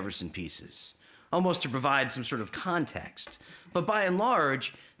anti-Jefferson pieces, almost to provide some sort of context. But by and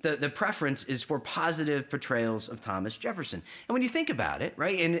large, the preference is for positive portrayals of Thomas Jefferson. And when you think about it,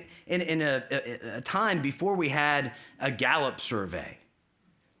 right, in a time before we had a Gallup survey,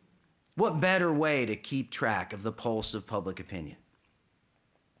 what better way to keep track of the pulse of public opinion?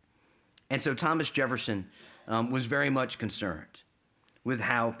 And so Thomas Jefferson was very much concerned with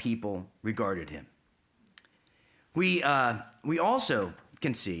how people regarded him. We also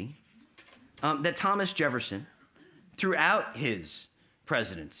can see that Thomas Jefferson, throughout his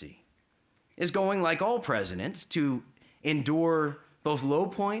presidency, is going, like all presidents, to endure both low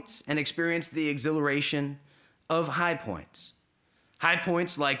points and experience the exhilaration of high points. High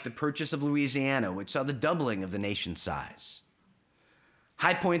points like the purchase of Louisiana, which saw the doubling of the nation's size.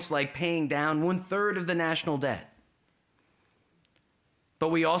 High points like paying down 1/3 of the national debt. But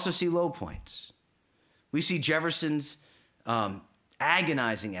we also see low points. We see Jefferson's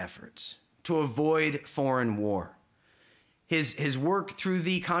agonizing efforts to avoid foreign war. His work through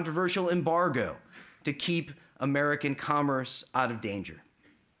the controversial embargo to keep American commerce out of danger.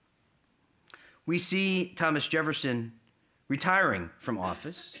 We see Thomas Jefferson retiring from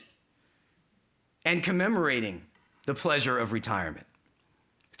office and commemorating the pleasure of retirement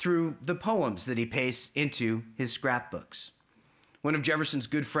through the poems that he pastes into his scrapbooks. One of Jefferson's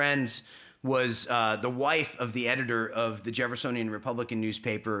good friends was the wife of the editor of the Jeffersonian Republican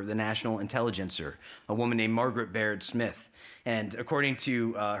newspaper, the National Intelligencer, a woman named Margaret Baird Smith. And according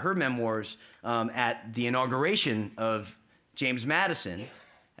to her memoirs, at the inauguration of James Madison,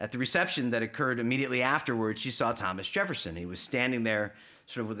 at the reception that occurred immediately afterwards, she saw Thomas Jefferson. He was standing there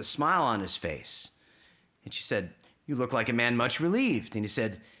sort of with a smile on his face. And she said, "You look like a man much relieved." And he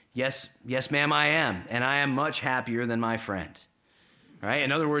said, yes, ma'am, I am. And I am much happier than my friend. All right?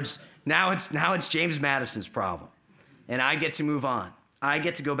 In other words, now it's James Madison's problem. And I get to move on. I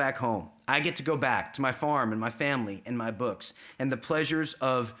get to go back home. I get to go back to my farm and my family and my books and the pleasures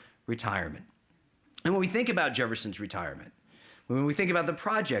of retirement. And when we think about Jefferson's retirement, when we think about the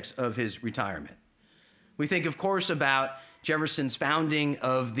projects of his retirement, we think, of course, about Jefferson's founding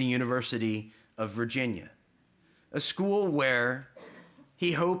of the University of Virginia, a school where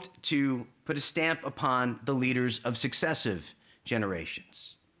he hoped to put a stamp upon the leaders of successive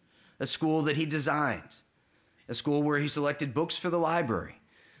generations, a school that he designed, a school where he selected books for the library,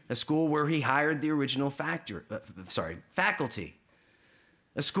 a school where he hired the original faculty,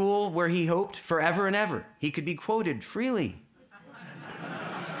 a school where he hoped forever and ever he could be quoted freely.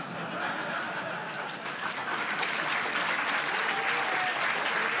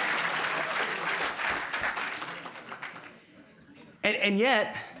 And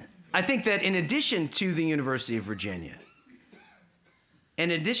yet, I think that in addition to the University of Virginia,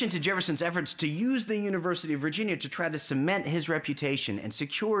 in addition to Jefferson's efforts to use the University of Virginia to try to cement his reputation and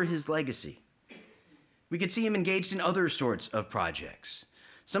secure his legacy, we could see him engaged in other sorts of projects.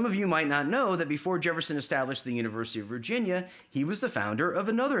 Some of you might not know that before Jefferson established the University of Virginia, he was the founder of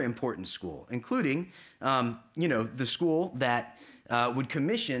another important school, including, the school that would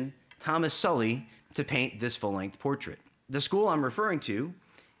commission Thomas Sully to paint this full-length portrait. The school I'm referring to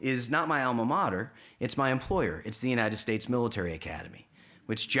is not my alma mater, it's my employer. It's the United States Military Academy,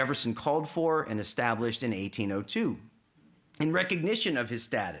 which Jefferson called for and established in 1802 in recognition of his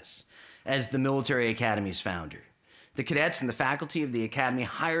status as the Military Academy's founder. The cadets and the faculty of the academy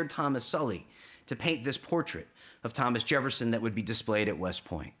hired Thomas Sully to paint this portrait of Thomas Jefferson that would be displayed at West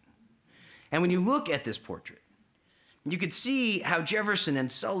Point. And when you look at this portrait, you could see how Jefferson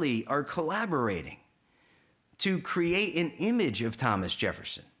and Sully are collaborating to create an image of Thomas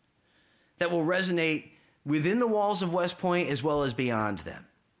Jefferson that will resonate within the walls of West Point as well as beyond them.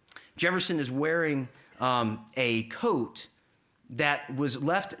 Jefferson is wearing a coat that was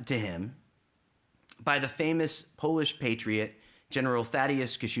left to him by the famous Polish patriot, General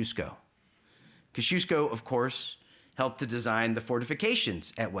Thaddeus Kosciuszko. Kosciuszko, of course, helped to design the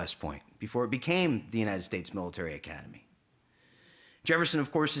fortifications at West Point before it became the United States Military Academy. Jefferson,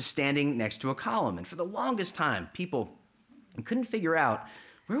 of course, is standing next to a column, and for the longest time, people couldn't figure out,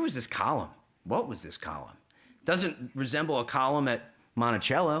 where was this column? What was this column? Doesn't resemble a column at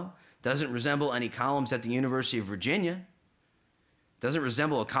Monticello. Doesn't resemble any columns at the University of Virginia. Doesn't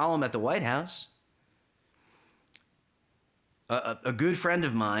resemble a column at the White House. A good friend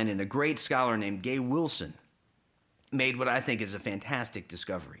of mine and a great scholar named Gay Wilson made what I think is a fantastic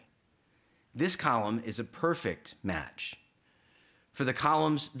discovery. This column is a perfect match for the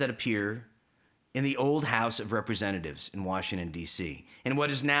columns that appear in the old House of Representatives in Washington, D.C., in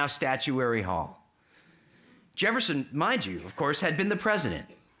what is now Statuary Hall. Jefferson, mind you, of course, had been the president,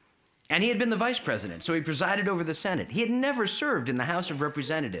 and he had been the vice president, so he presided over the Senate. He had never served in the House of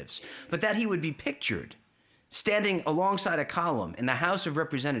Representatives, but that he would be pictured standing alongside a column in the House of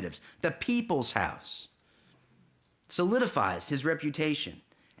Representatives, the People's House, solidifies his reputation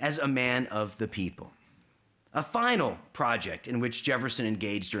as a man of the people. A final project in which Jefferson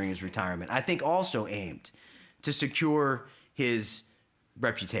engaged during his retirement, I think also aimed to secure his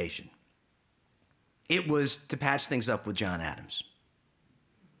reputation. It was to patch things up with John Adams.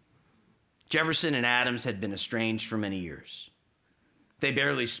 Jefferson and Adams had been estranged for many years. They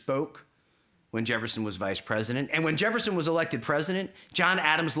barely spoke when Jefferson was vice president. And when Jefferson was elected president, John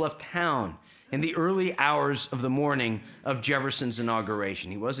Adams left town in the early hours of the morning of Jefferson's inauguration.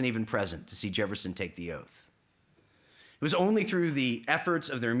 He wasn't even present to see Jefferson take the oath. It was only through the efforts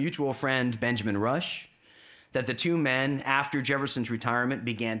of their mutual friend, Benjamin Rush, that the two men, after Jefferson's retirement,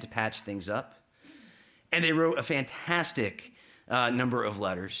 began to patch things up. And they wrote a fantastic number of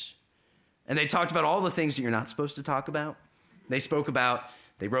letters. And they talked about all the things that you're not supposed to talk about. They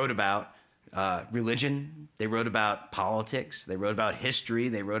wrote about religion. They wrote about politics. They wrote about history.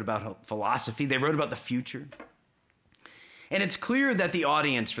 They wrote about philosophy. They wrote about the future. And it's clear that the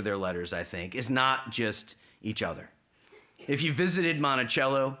audience for their letters, I think, is not just each other. If you visited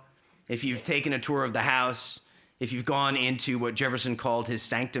Monticello, if you've taken a tour of the house, if you've gone into what Jefferson called his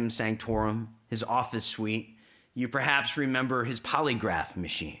sanctum sanctorum, his office suite, you perhaps remember his polygraph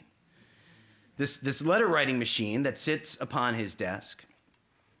machine. This letter writing machine that sits upon his desk.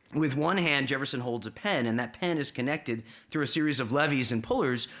 With one hand, Jefferson holds a pen, and that pen is connected through a series of levies and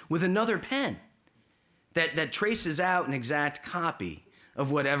pullers with another pen that traces out an exact copy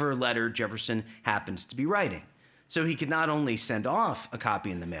of whatever letter Jefferson happens to be writing. So he could not only send off a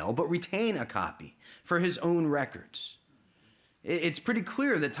copy in the mail, but retain a copy for his own records. It's pretty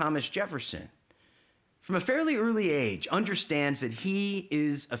clear that Thomas Jefferson, from a fairly early age, understands that he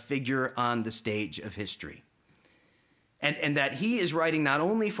is a figure on the stage of history. And that he is writing not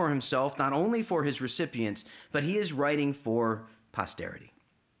only for himself, not only for his recipients, but he is writing for posterity.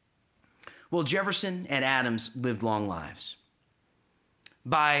 Well, Jefferson and Adams lived long lives.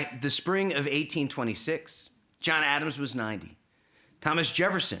 By the spring of 1826, John Adams was 90. Thomas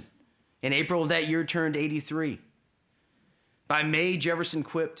Jefferson, in April of that year, turned 83. By May, Jefferson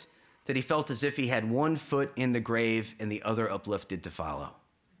quipped that he felt as if he had one foot in the grave and the other uplifted to follow.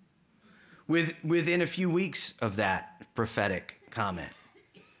 Within a few weeks of that prophetic comment,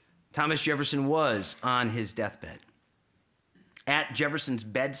 Thomas Jefferson was on his deathbed. At Jefferson's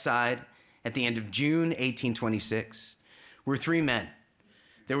bedside at the end of June 1826 were three men.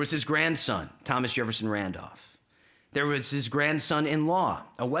 There was his grandson, Thomas Jefferson Randolph. There was his grandson-in-law,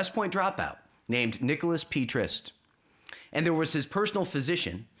 a West Point dropout named Nicholas P. Trist. And there was his personal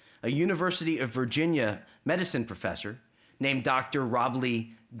physician, a University of Virginia medicine professor named Dr.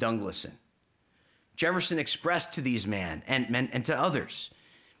 Robley Dungleson. Jefferson expressed to these men and to others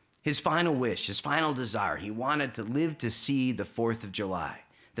his final wish, his final desire. He wanted to live to see the 4th of July,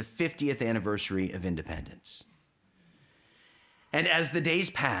 the 50th anniversary of independence. And as the days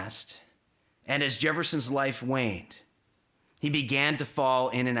passed, and as Jefferson's life waned, he began to fall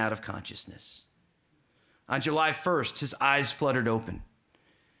in and out of consciousness. On July 1st, his eyes fluttered open,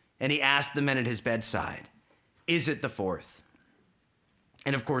 and he asked the men at his bedside, "Is it the 4th?"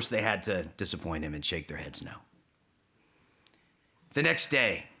 And of course, they had to disappoint him and shake their heads no. The next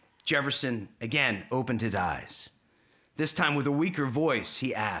day, Jefferson again opened his eyes. This time with a weaker voice,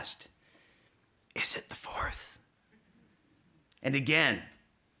 he asked, "Is it the 4th?" And again,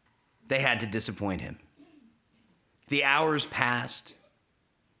 they had to disappoint him. The hours passed.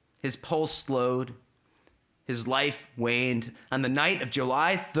 His pulse slowed. His life waned. On the night of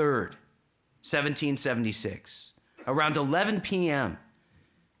July 3rd, 1776, around 11 p.m.,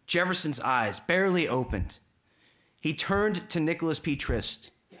 Jefferson's eyes barely opened. He turned to Nicholas P. Trist,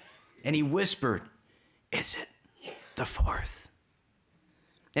 and he whispered, "Is it the 4th?"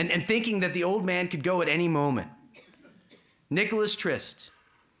 And thinking that the old man could go at any moment, Nicholas Trist,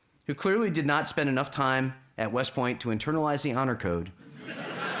 who clearly did not spend enough time at West Point to internalize the honor code,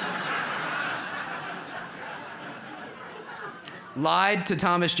 lied to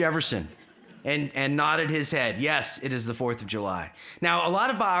Thomas Jefferson and nodded his head. Yes, it is the 4th of July. Now, a lot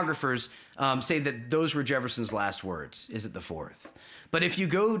of biographers say that those were Jefferson's last words. Is it the 4th? But if you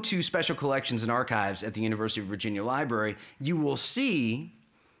go to special collections and archives at the University of Virginia Library, you will see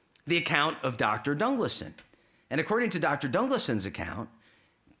the account of Dr. Dungleson. And according to Dr. Dungleson's account,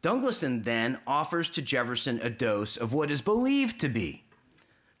 Dungleson then offers to Jefferson a dose of what is believed to be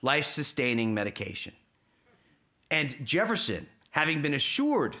life-sustaining medication. And Jefferson, having been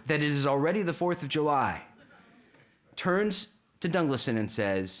assured that it is already the 4th of July, turns to Dungleson and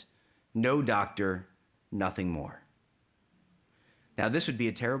says, "No, doctor, nothing more." Now, this would be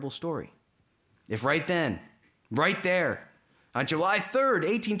a terrible story if right then, right there, on July 3rd,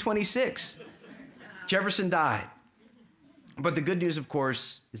 1826, Jefferson died. But the good news, of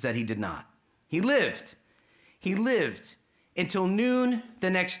course, is that he did not. He lived. He lived until noon the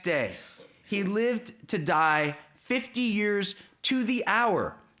next day. He lived to die 50 years to the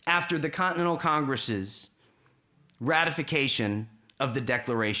hour after the Continental Congress's ratification of the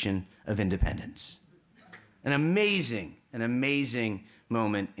Declaration of Independence. An amazing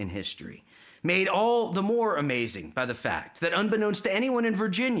moment in history, made all the more amazing by the fact that unbeknownst to anyone in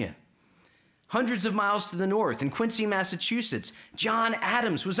Virginia, hundreds of miles to the north, in Quincy, Massachusetts, John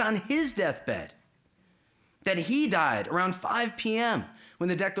Adams was on his deathbed. That he died around 5 p.m. when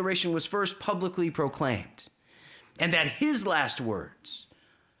the Declaration was first publicly proclaimed. And that his last words,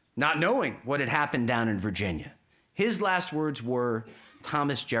 not knowing what had happened down in Virginia, his last words were,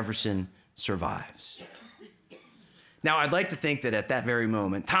 "Thomas Jefferson survives." Now, I'd like to think that at that very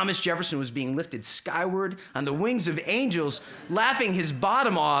moment, Thomas Jefferson was being lifted skyward on the wings of angels, laughing his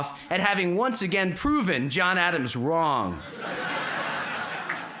bottom off at having once again proven John Adams wrong.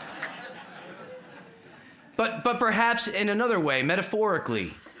 But perhaps in another way,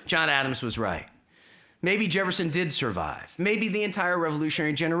 metaphorically, John Adams was right. Maybe Jefferson did survive. Maybe the entire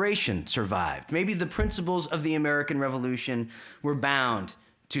revolutionary generation survived. Maybe the principles of the American Revolution were bound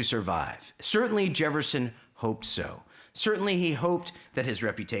to survive. Certainly Jefferson hoped so. Certainly he hoped that his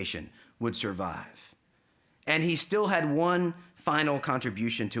reputation would survive. And he still had one final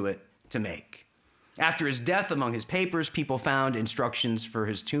contribution to it to make. After his death, among his papers, people found instructions for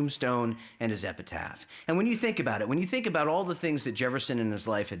his tombstone and his epitaph. And when you think about it, when you think about all the things that Jefferson in his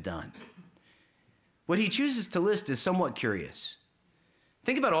life had done, what he chooses to list is somewhat curious.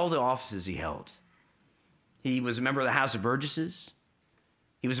 Think about all the offices he held. He was a member of the House of Burgesses.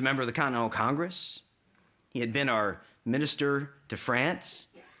 He was a member of the Continental Congress. He had been our minister to France.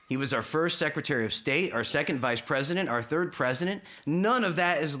 He was our first Secretary of State, our second Vice President, our third President. None of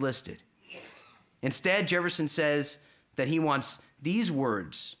that is listed. Instead, Jefferson says that he wants these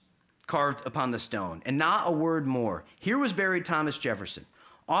words carved upon the stone, and not a word more. Here was buried Thomas Jefferson,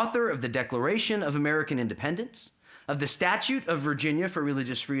 author of the Declaration of American Independence, of the Statute of Virginia for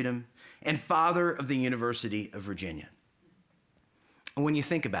Religious Freedom, and father of the University of Virginia. And when you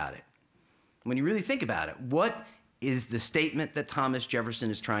think about it, when you really think about it, what is the statement that Thomas Jefferson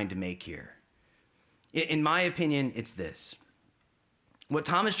is trying to make here? In my opinion, it's this. What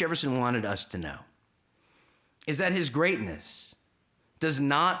Thomas Jefferson wanted us to know is that his greatness does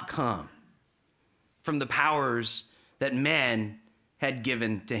not come from the powers that men had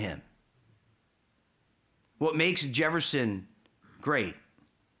given to him. What makes Jefferson great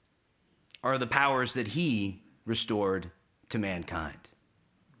are the powers that he restored to mankind.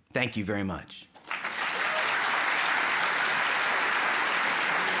 Thank you very much.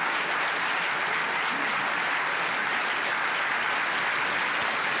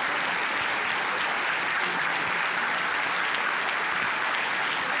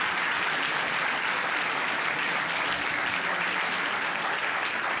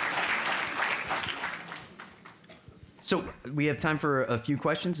 So we have time for a few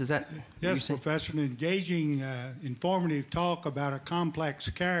questions. Is that Yes, Professor, an engaging, informative talk about a complex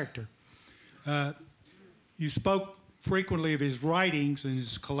character. You spoke frequently of his writings and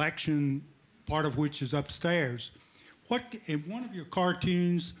his collection, part of which is upstairs. What in one of your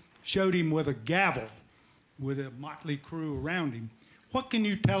cartoons showed him with a gavel, with a motley crew around him. What can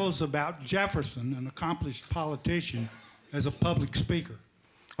you tell us about Jefferson, an accomplished politician, as a public speaker?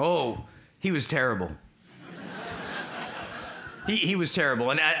 Oh, he was terrible. He was terrible,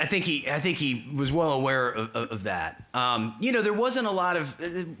 and I think he was well aware of that. There wasn't a lot of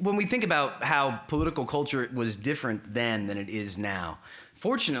when we think about how political culture was different then than it is now.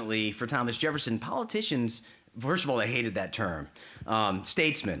 Fortunately for Thomas Jefferson, politicians, first of all, they hated that term,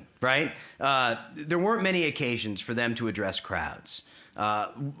 statesmen, right? There weren't many occasions for them to address crowds.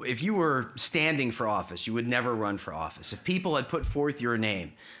 if you were standing for office, you would never run for office. If people had put forth your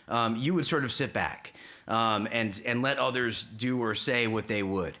name, you would sort of sit back and let others do or say what they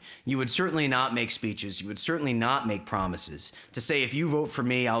would. You would certainly not make speeches. You would certainly not make promises. To say, if you vote for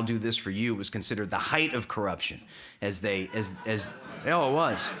me, I'll do this for you, was considered the height of corruption, it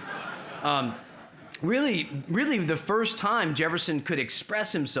was. Really, the first time Jefferson could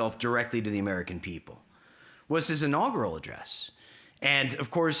express himself directly to the American people was his inaugural address. And, of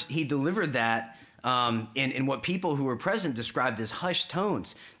course, he delivered that in what people who were present described as hushed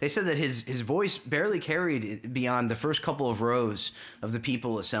tones. They said that his voice barely carried beyond the first couple of rows of the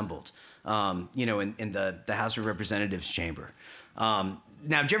people assembled, in the House of Representatives chamber.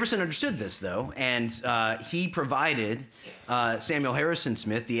 Now, Jefferson understood this, though, and he provided Samuel Harrison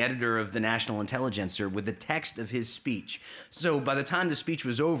Smith, the editor of the National Intelligencer, with the text of his speech. So by the time the speech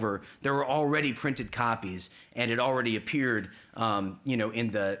was over, there were already printed copies, and it already appeared,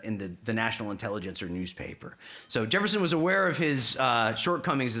 in the National Intelligencer newspaper. So Jefferson was aware of his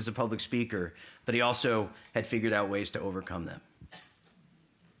shortcomings as a public speaker, but he also had figured out ways to overcome them.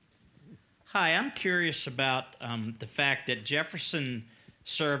 Hi, I'm curious about the fact that Jefferson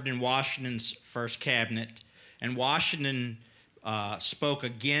served in Washington's first cabinet, and Washington spoke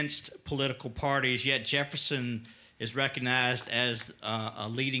against political parties, yet Jefferson is recognized as a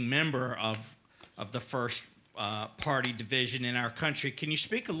leading member of the first party division in our country. Can you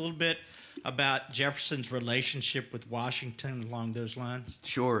speak a little bit about Jefferson's relationship with Washington along those lines?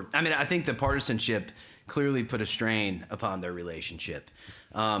 Sure. I mean, I think the partisanship clearly put a strain upon their relationship.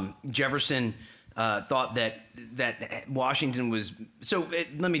 Jefferson thought that Washington was...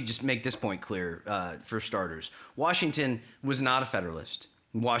 let me just make this point clear for starters. Washington was not a Federalist.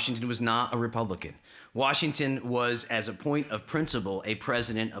 Washington was not a Republican. Washington was, as a point of principle, a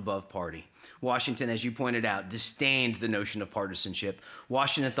president above party. Washington, as you pointed out, disdained the notion of partisanship.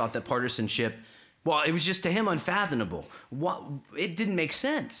 Washington thought that partisanship, well, it was just to him unfathomable. It didn't make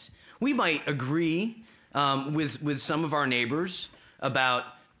sense. We might agree with some of our neighbors about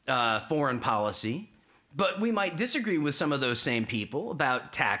foreign policy, but we might disagree with some of those same people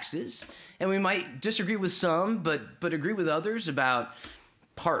about taxes, and we might disagree with some, but agree with others about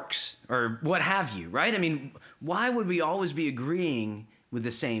parks or what have you, right? I mean, why would we always be agreeing with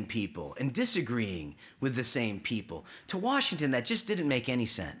the same people and disagreeing with the same people? To Washington, that just didn't make any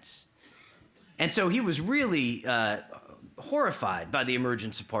sense. And so he was really horrified by the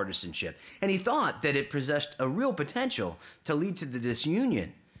emergence of partisanship, and he thought that it possessed a real potential to lead to the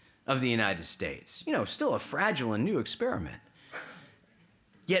disunion of the United States. Still a fragile and new experiment.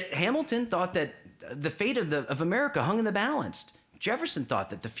 Yet Hamilton thought that the fate of America hung in the balance. Jefferson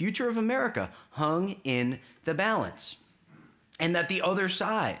thought that the future of America hung in the balance, and that the other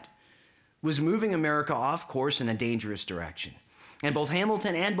side was moving America off course in a dangerous direction. And both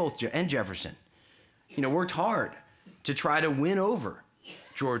Hamilton and Jefferson, worked hard to try to win over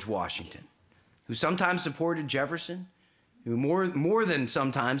George Washington, who sometimes supported Jefferson, who more than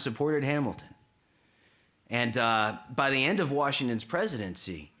sometimes supported Hamilton. And by the end of Washington's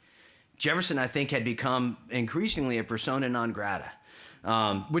presidency, Jefferson, I think, had become increasingly a persona non grata,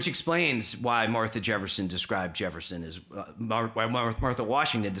 which explains why Martha Washington described Jefferson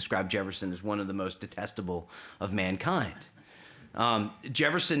as one of the most detestable of mankind.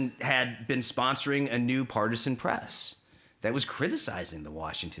 Jefferson had been sponsoring a new partisan press that was criticizing the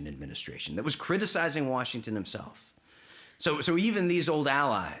Washington administration, that was criticizing Washington himself. So even these old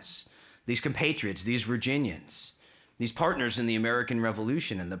allies, these compatriots, these Virginians, these partners in the American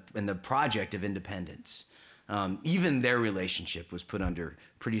Revolution and the project of independence, even their relationship was put under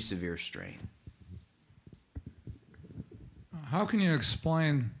pretty severe strain. How can you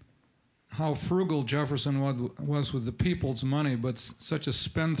explain how frugal Jefferson was with the people's money, but such a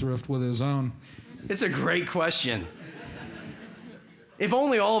spendthrift with his own? It's a great question. If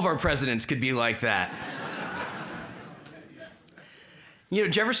only all of our presidents could be like that.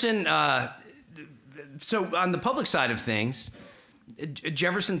 Jefferson, so on the public side of things,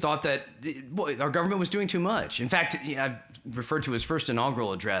 Jefferson thought that our government was doing too much. In fact, I referred to his first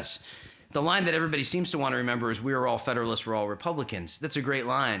inaugural address. The line that everybody seems to want to remember is, "We are all Federalists, we're all Republicans." That's a great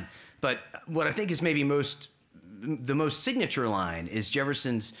line. But what I think is maybe the most signature line is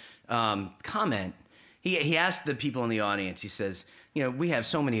Jefferson's comment. He asked the people in the audience, he says, we have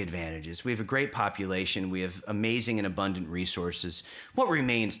so many advantages. We have a great population. We have amazing and abundant resources. What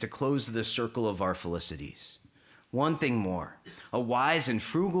remains to close the circle of our felicities? One thing more, a wise and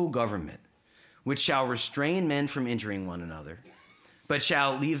frugal government, which shall restrain men from injuring one another, but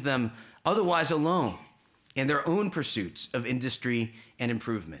shall leave them otherwise alone in their own pursuits of industry and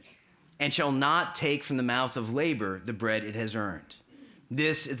improvement, and shall not take from the mouth of labor the bread it has earned.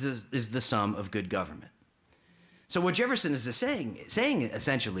 This is the sum of good government. So what Jefferson is saying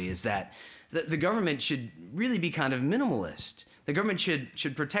essentially is that the government should really be kind of minimalist. The government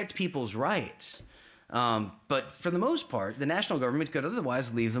should protect people's rights. But for the most part, the national government could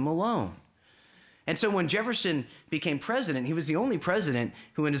otherwise leave them alone. And so when Jefferson became president, he was the only president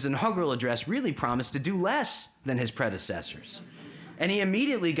who in his inaugural address really promised to do less than his predecessors. And he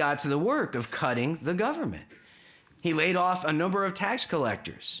immediately got to the work of cutting the government. He laid off a number of tax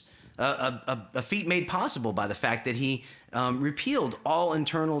collectors, a feat made possible by the fact that he repealed all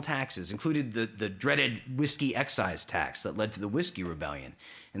internal taxes, including the dreaded whiskey excise tax that led to the Whiskey Rebellion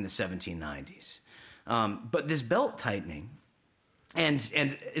in the 1790s. But this belt tightening,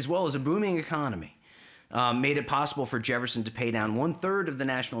 and as well as a booming economy, made it possible for Jefferson to pay down 1/3 of the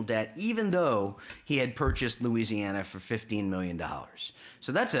national debt, even though he had purchased Louisiana for $15 million.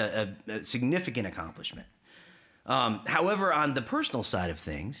 So that's a significant accomplishment. However, on the personal side of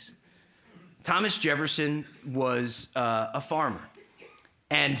things, Thomas Jefferson was a farmer.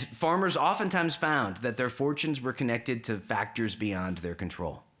 And farmers oftentimes found that their fortunes were connected to factors beyond their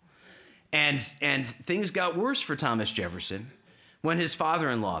control. And things got worse for Thomas Jefferson when his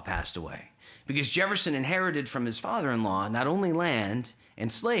father-in-law passed away, because Jefferson inherited from his father-in-law not only land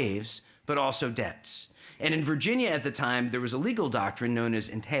and slaves, but also debts. And in Virginia at the time, there was a legal doctrine known as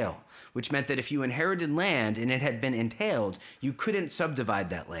entail, which meant that if you inherited land and it had been entailed, you couldn't subdivide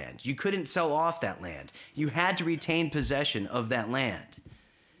that land. You couldn't sell off that land. You had to retain possession of that land.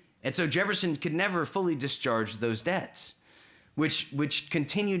 And so Jefferson could never fully discharge those debts, which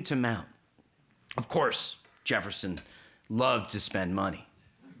continued to mount. Of course, Jefferson loved to spend money.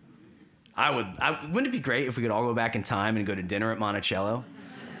 Wouldn't it be great if we could all go back in time and go to dinner at Monticello?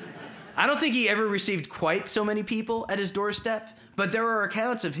 I don't think he ever received quite so many people at his doorstep, but there are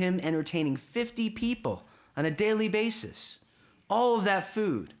accounts of him entertaining 50 people on a daily basis. All of that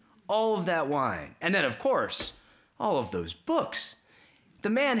food, all of that wine, and then, of course, all of those books. The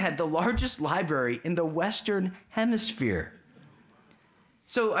man had the largest library in the Western Hemisphere.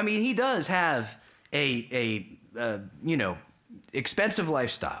 So, I mean, he does have a expensive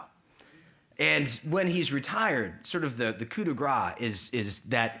lifestyle. And when he's retired, sort of the coup de grace is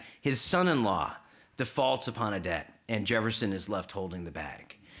that his son-in-law defaults upon a debt, and Jefferson is left holding the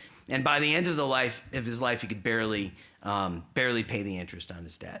bag. And by the end of his life, he could barely pay the interest on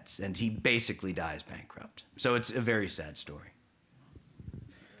his debts, and he basically dies bankrupt. So it's a very sad story.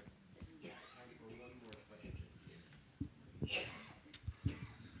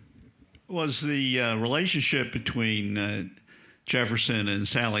 Was the relationship between Jefferson and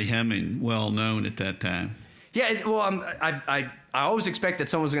Sally Hemings well known at that time? Yeah, I always expect that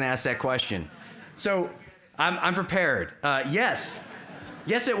someone's going to ask that question, so I'm prepared. Yes,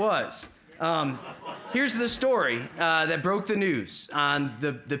 it was. Here's the story that broke the news on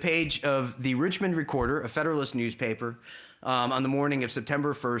the page of the Richmond Recorder, a Federalist newspaper, on the morning of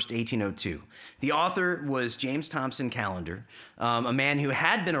September 1st, 1802. The author was James Thompson Callender, a man who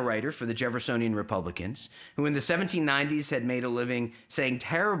had been a writer for the Jeffersonian Republicans, who in the 1790s had made a living saying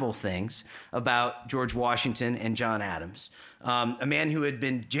terrible things about George Washington and John Adams, a man who had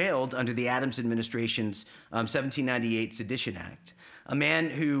been jailed under the Adams administration's 1798 Sedition Act, a man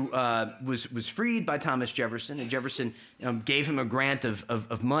who was freed by Thomas Jefferson, and Jefferson gave him a grant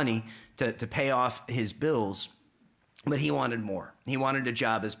of money to pay off his bills. But he wanted more. He wanted a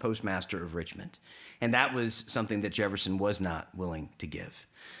job as postmaster of Richmond. And that was something that Jefferson was not willing to give.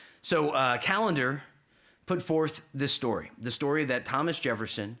 So Callender put forth this story, the story that Thomas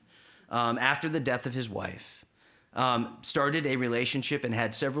Jefferson, after the death of his wife, started a relationship and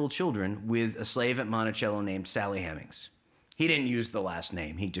had several children with a slave at Monticello named Sally Hemings. He didn't use the last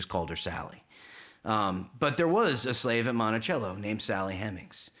name. He just called her Sally. But there was a slave at Monticello named Sally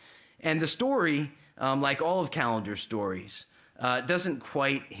Hemings. And the story, like all of Callender's stories, doesn't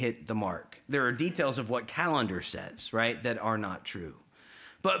quite hit the mark. There are details of what Callender says, right, that are not true.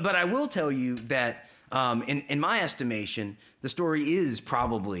 But I will tell you that, in my estimation, the story is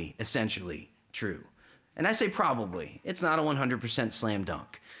probably essentially true. And I say probably. It's not a 100% slam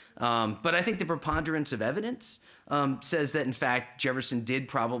dunk. But I think the preponderance of evidence says that, in fact, Jefferson did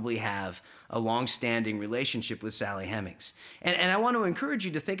probably have a long-standing relationship with Sally Hemings. And I want to encourage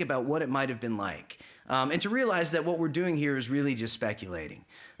you to think about what it might have been like, and to realize that what we're doing here is really just speculating.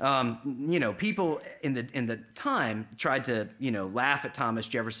 People in the time tried to, laugh at Thomas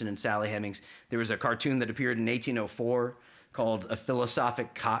Jefferson and Sally Hemings. There was a cartoon that appeared in 1804 called A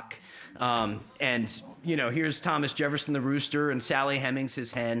Philosophic Cock. Here's Thomas Jefferson the rooster and Sally Hemings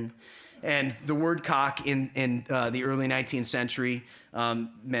his hen. And the word cock in the early 19th century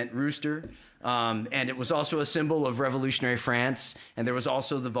meant rooster. And it was also a symbol of revolutionary France. And there was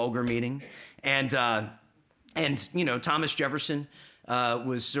also the Vulgar meeting. And Thomas Jefferson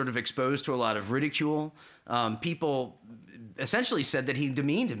was sort of exposed to a lot of ridicule. People essentially said that he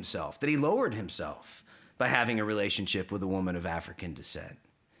demeaned himself, that he lowered himself by having a relationship with a woman of African descent.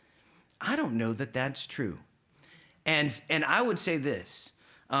 I don't know that that's true. And I would say this.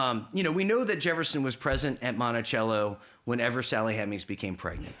 We know that Jefferson was present at Monticello whenever Sally Hemings became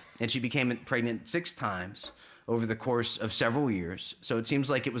pregnant. And she became pregnant 6 times over the course of several years. So it seems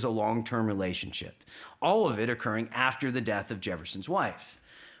like it was a long-term relationship. All of it occurring after the death of Jefferson's wife.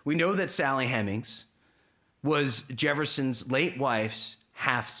 We know that Sally Hemings was Jefferson's late wife's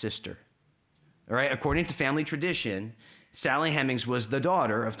half-sister. All right, according to family tradition, Sally Hemings was the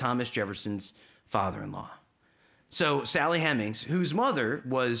daughter of Thomas Jefferson's father-in-law. So Sally Hemings, whose mother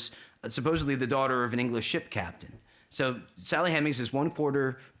was supposedly the daughter of an English ship captain. So Sally Hemings is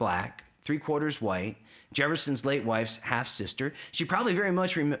 1/4 black, 3/4 white, Jefferson's late wife's half-sister. She probably very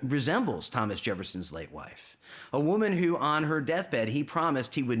much resembles Thomas Jefferson's late wife, a woman who on her deathbed he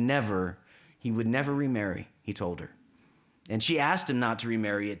promised he would never remarry, he told her. And she asked him not to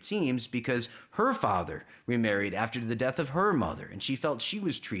remarry, it seems, because her father remarried after the death of her mother, and she felt she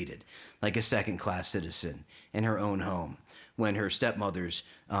was treated like a second-class citizen in her own home when her stepmother's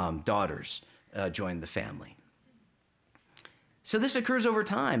daughters joined the family. So this occurs over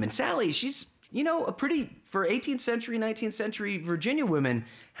time, and Sally, she's, a pretty, for 18th century, 19th century Virginia women,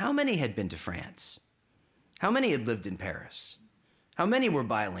 how many had been to France? How many had lived in Paris? How many were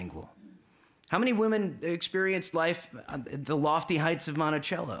bilingual? How many women experienced life at the lofty heights of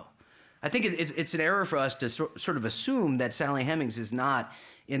Monticello? I think it's an error for us to sort of assume that Sally Hemings is not,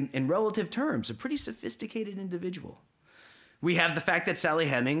 in relative terms, a pretty sophisticated individual. We have the fact that Sally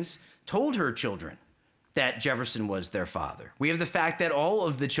Hemings told her children that Jefferson was their father. We have the fact that all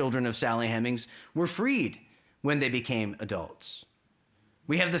of the children of Sally Hemings were freed when they became adults.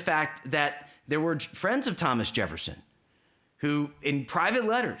 We have the fact that there were friends of Thomas Jefferson who, in private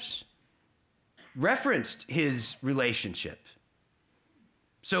letters, referenced his relationship.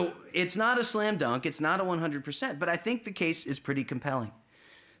 So it's not a slam dunk, it's not a 100%, but I think the case is pretty compelling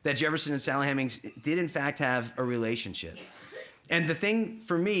that Jefferson and Sally Hemings did in fact have a relationship. And the thing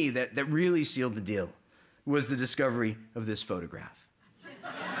for me that really sealed the deal was the discovery of this photograph.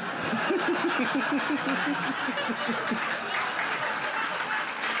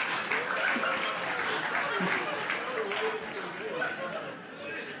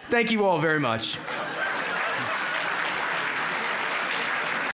 Thank you all very much.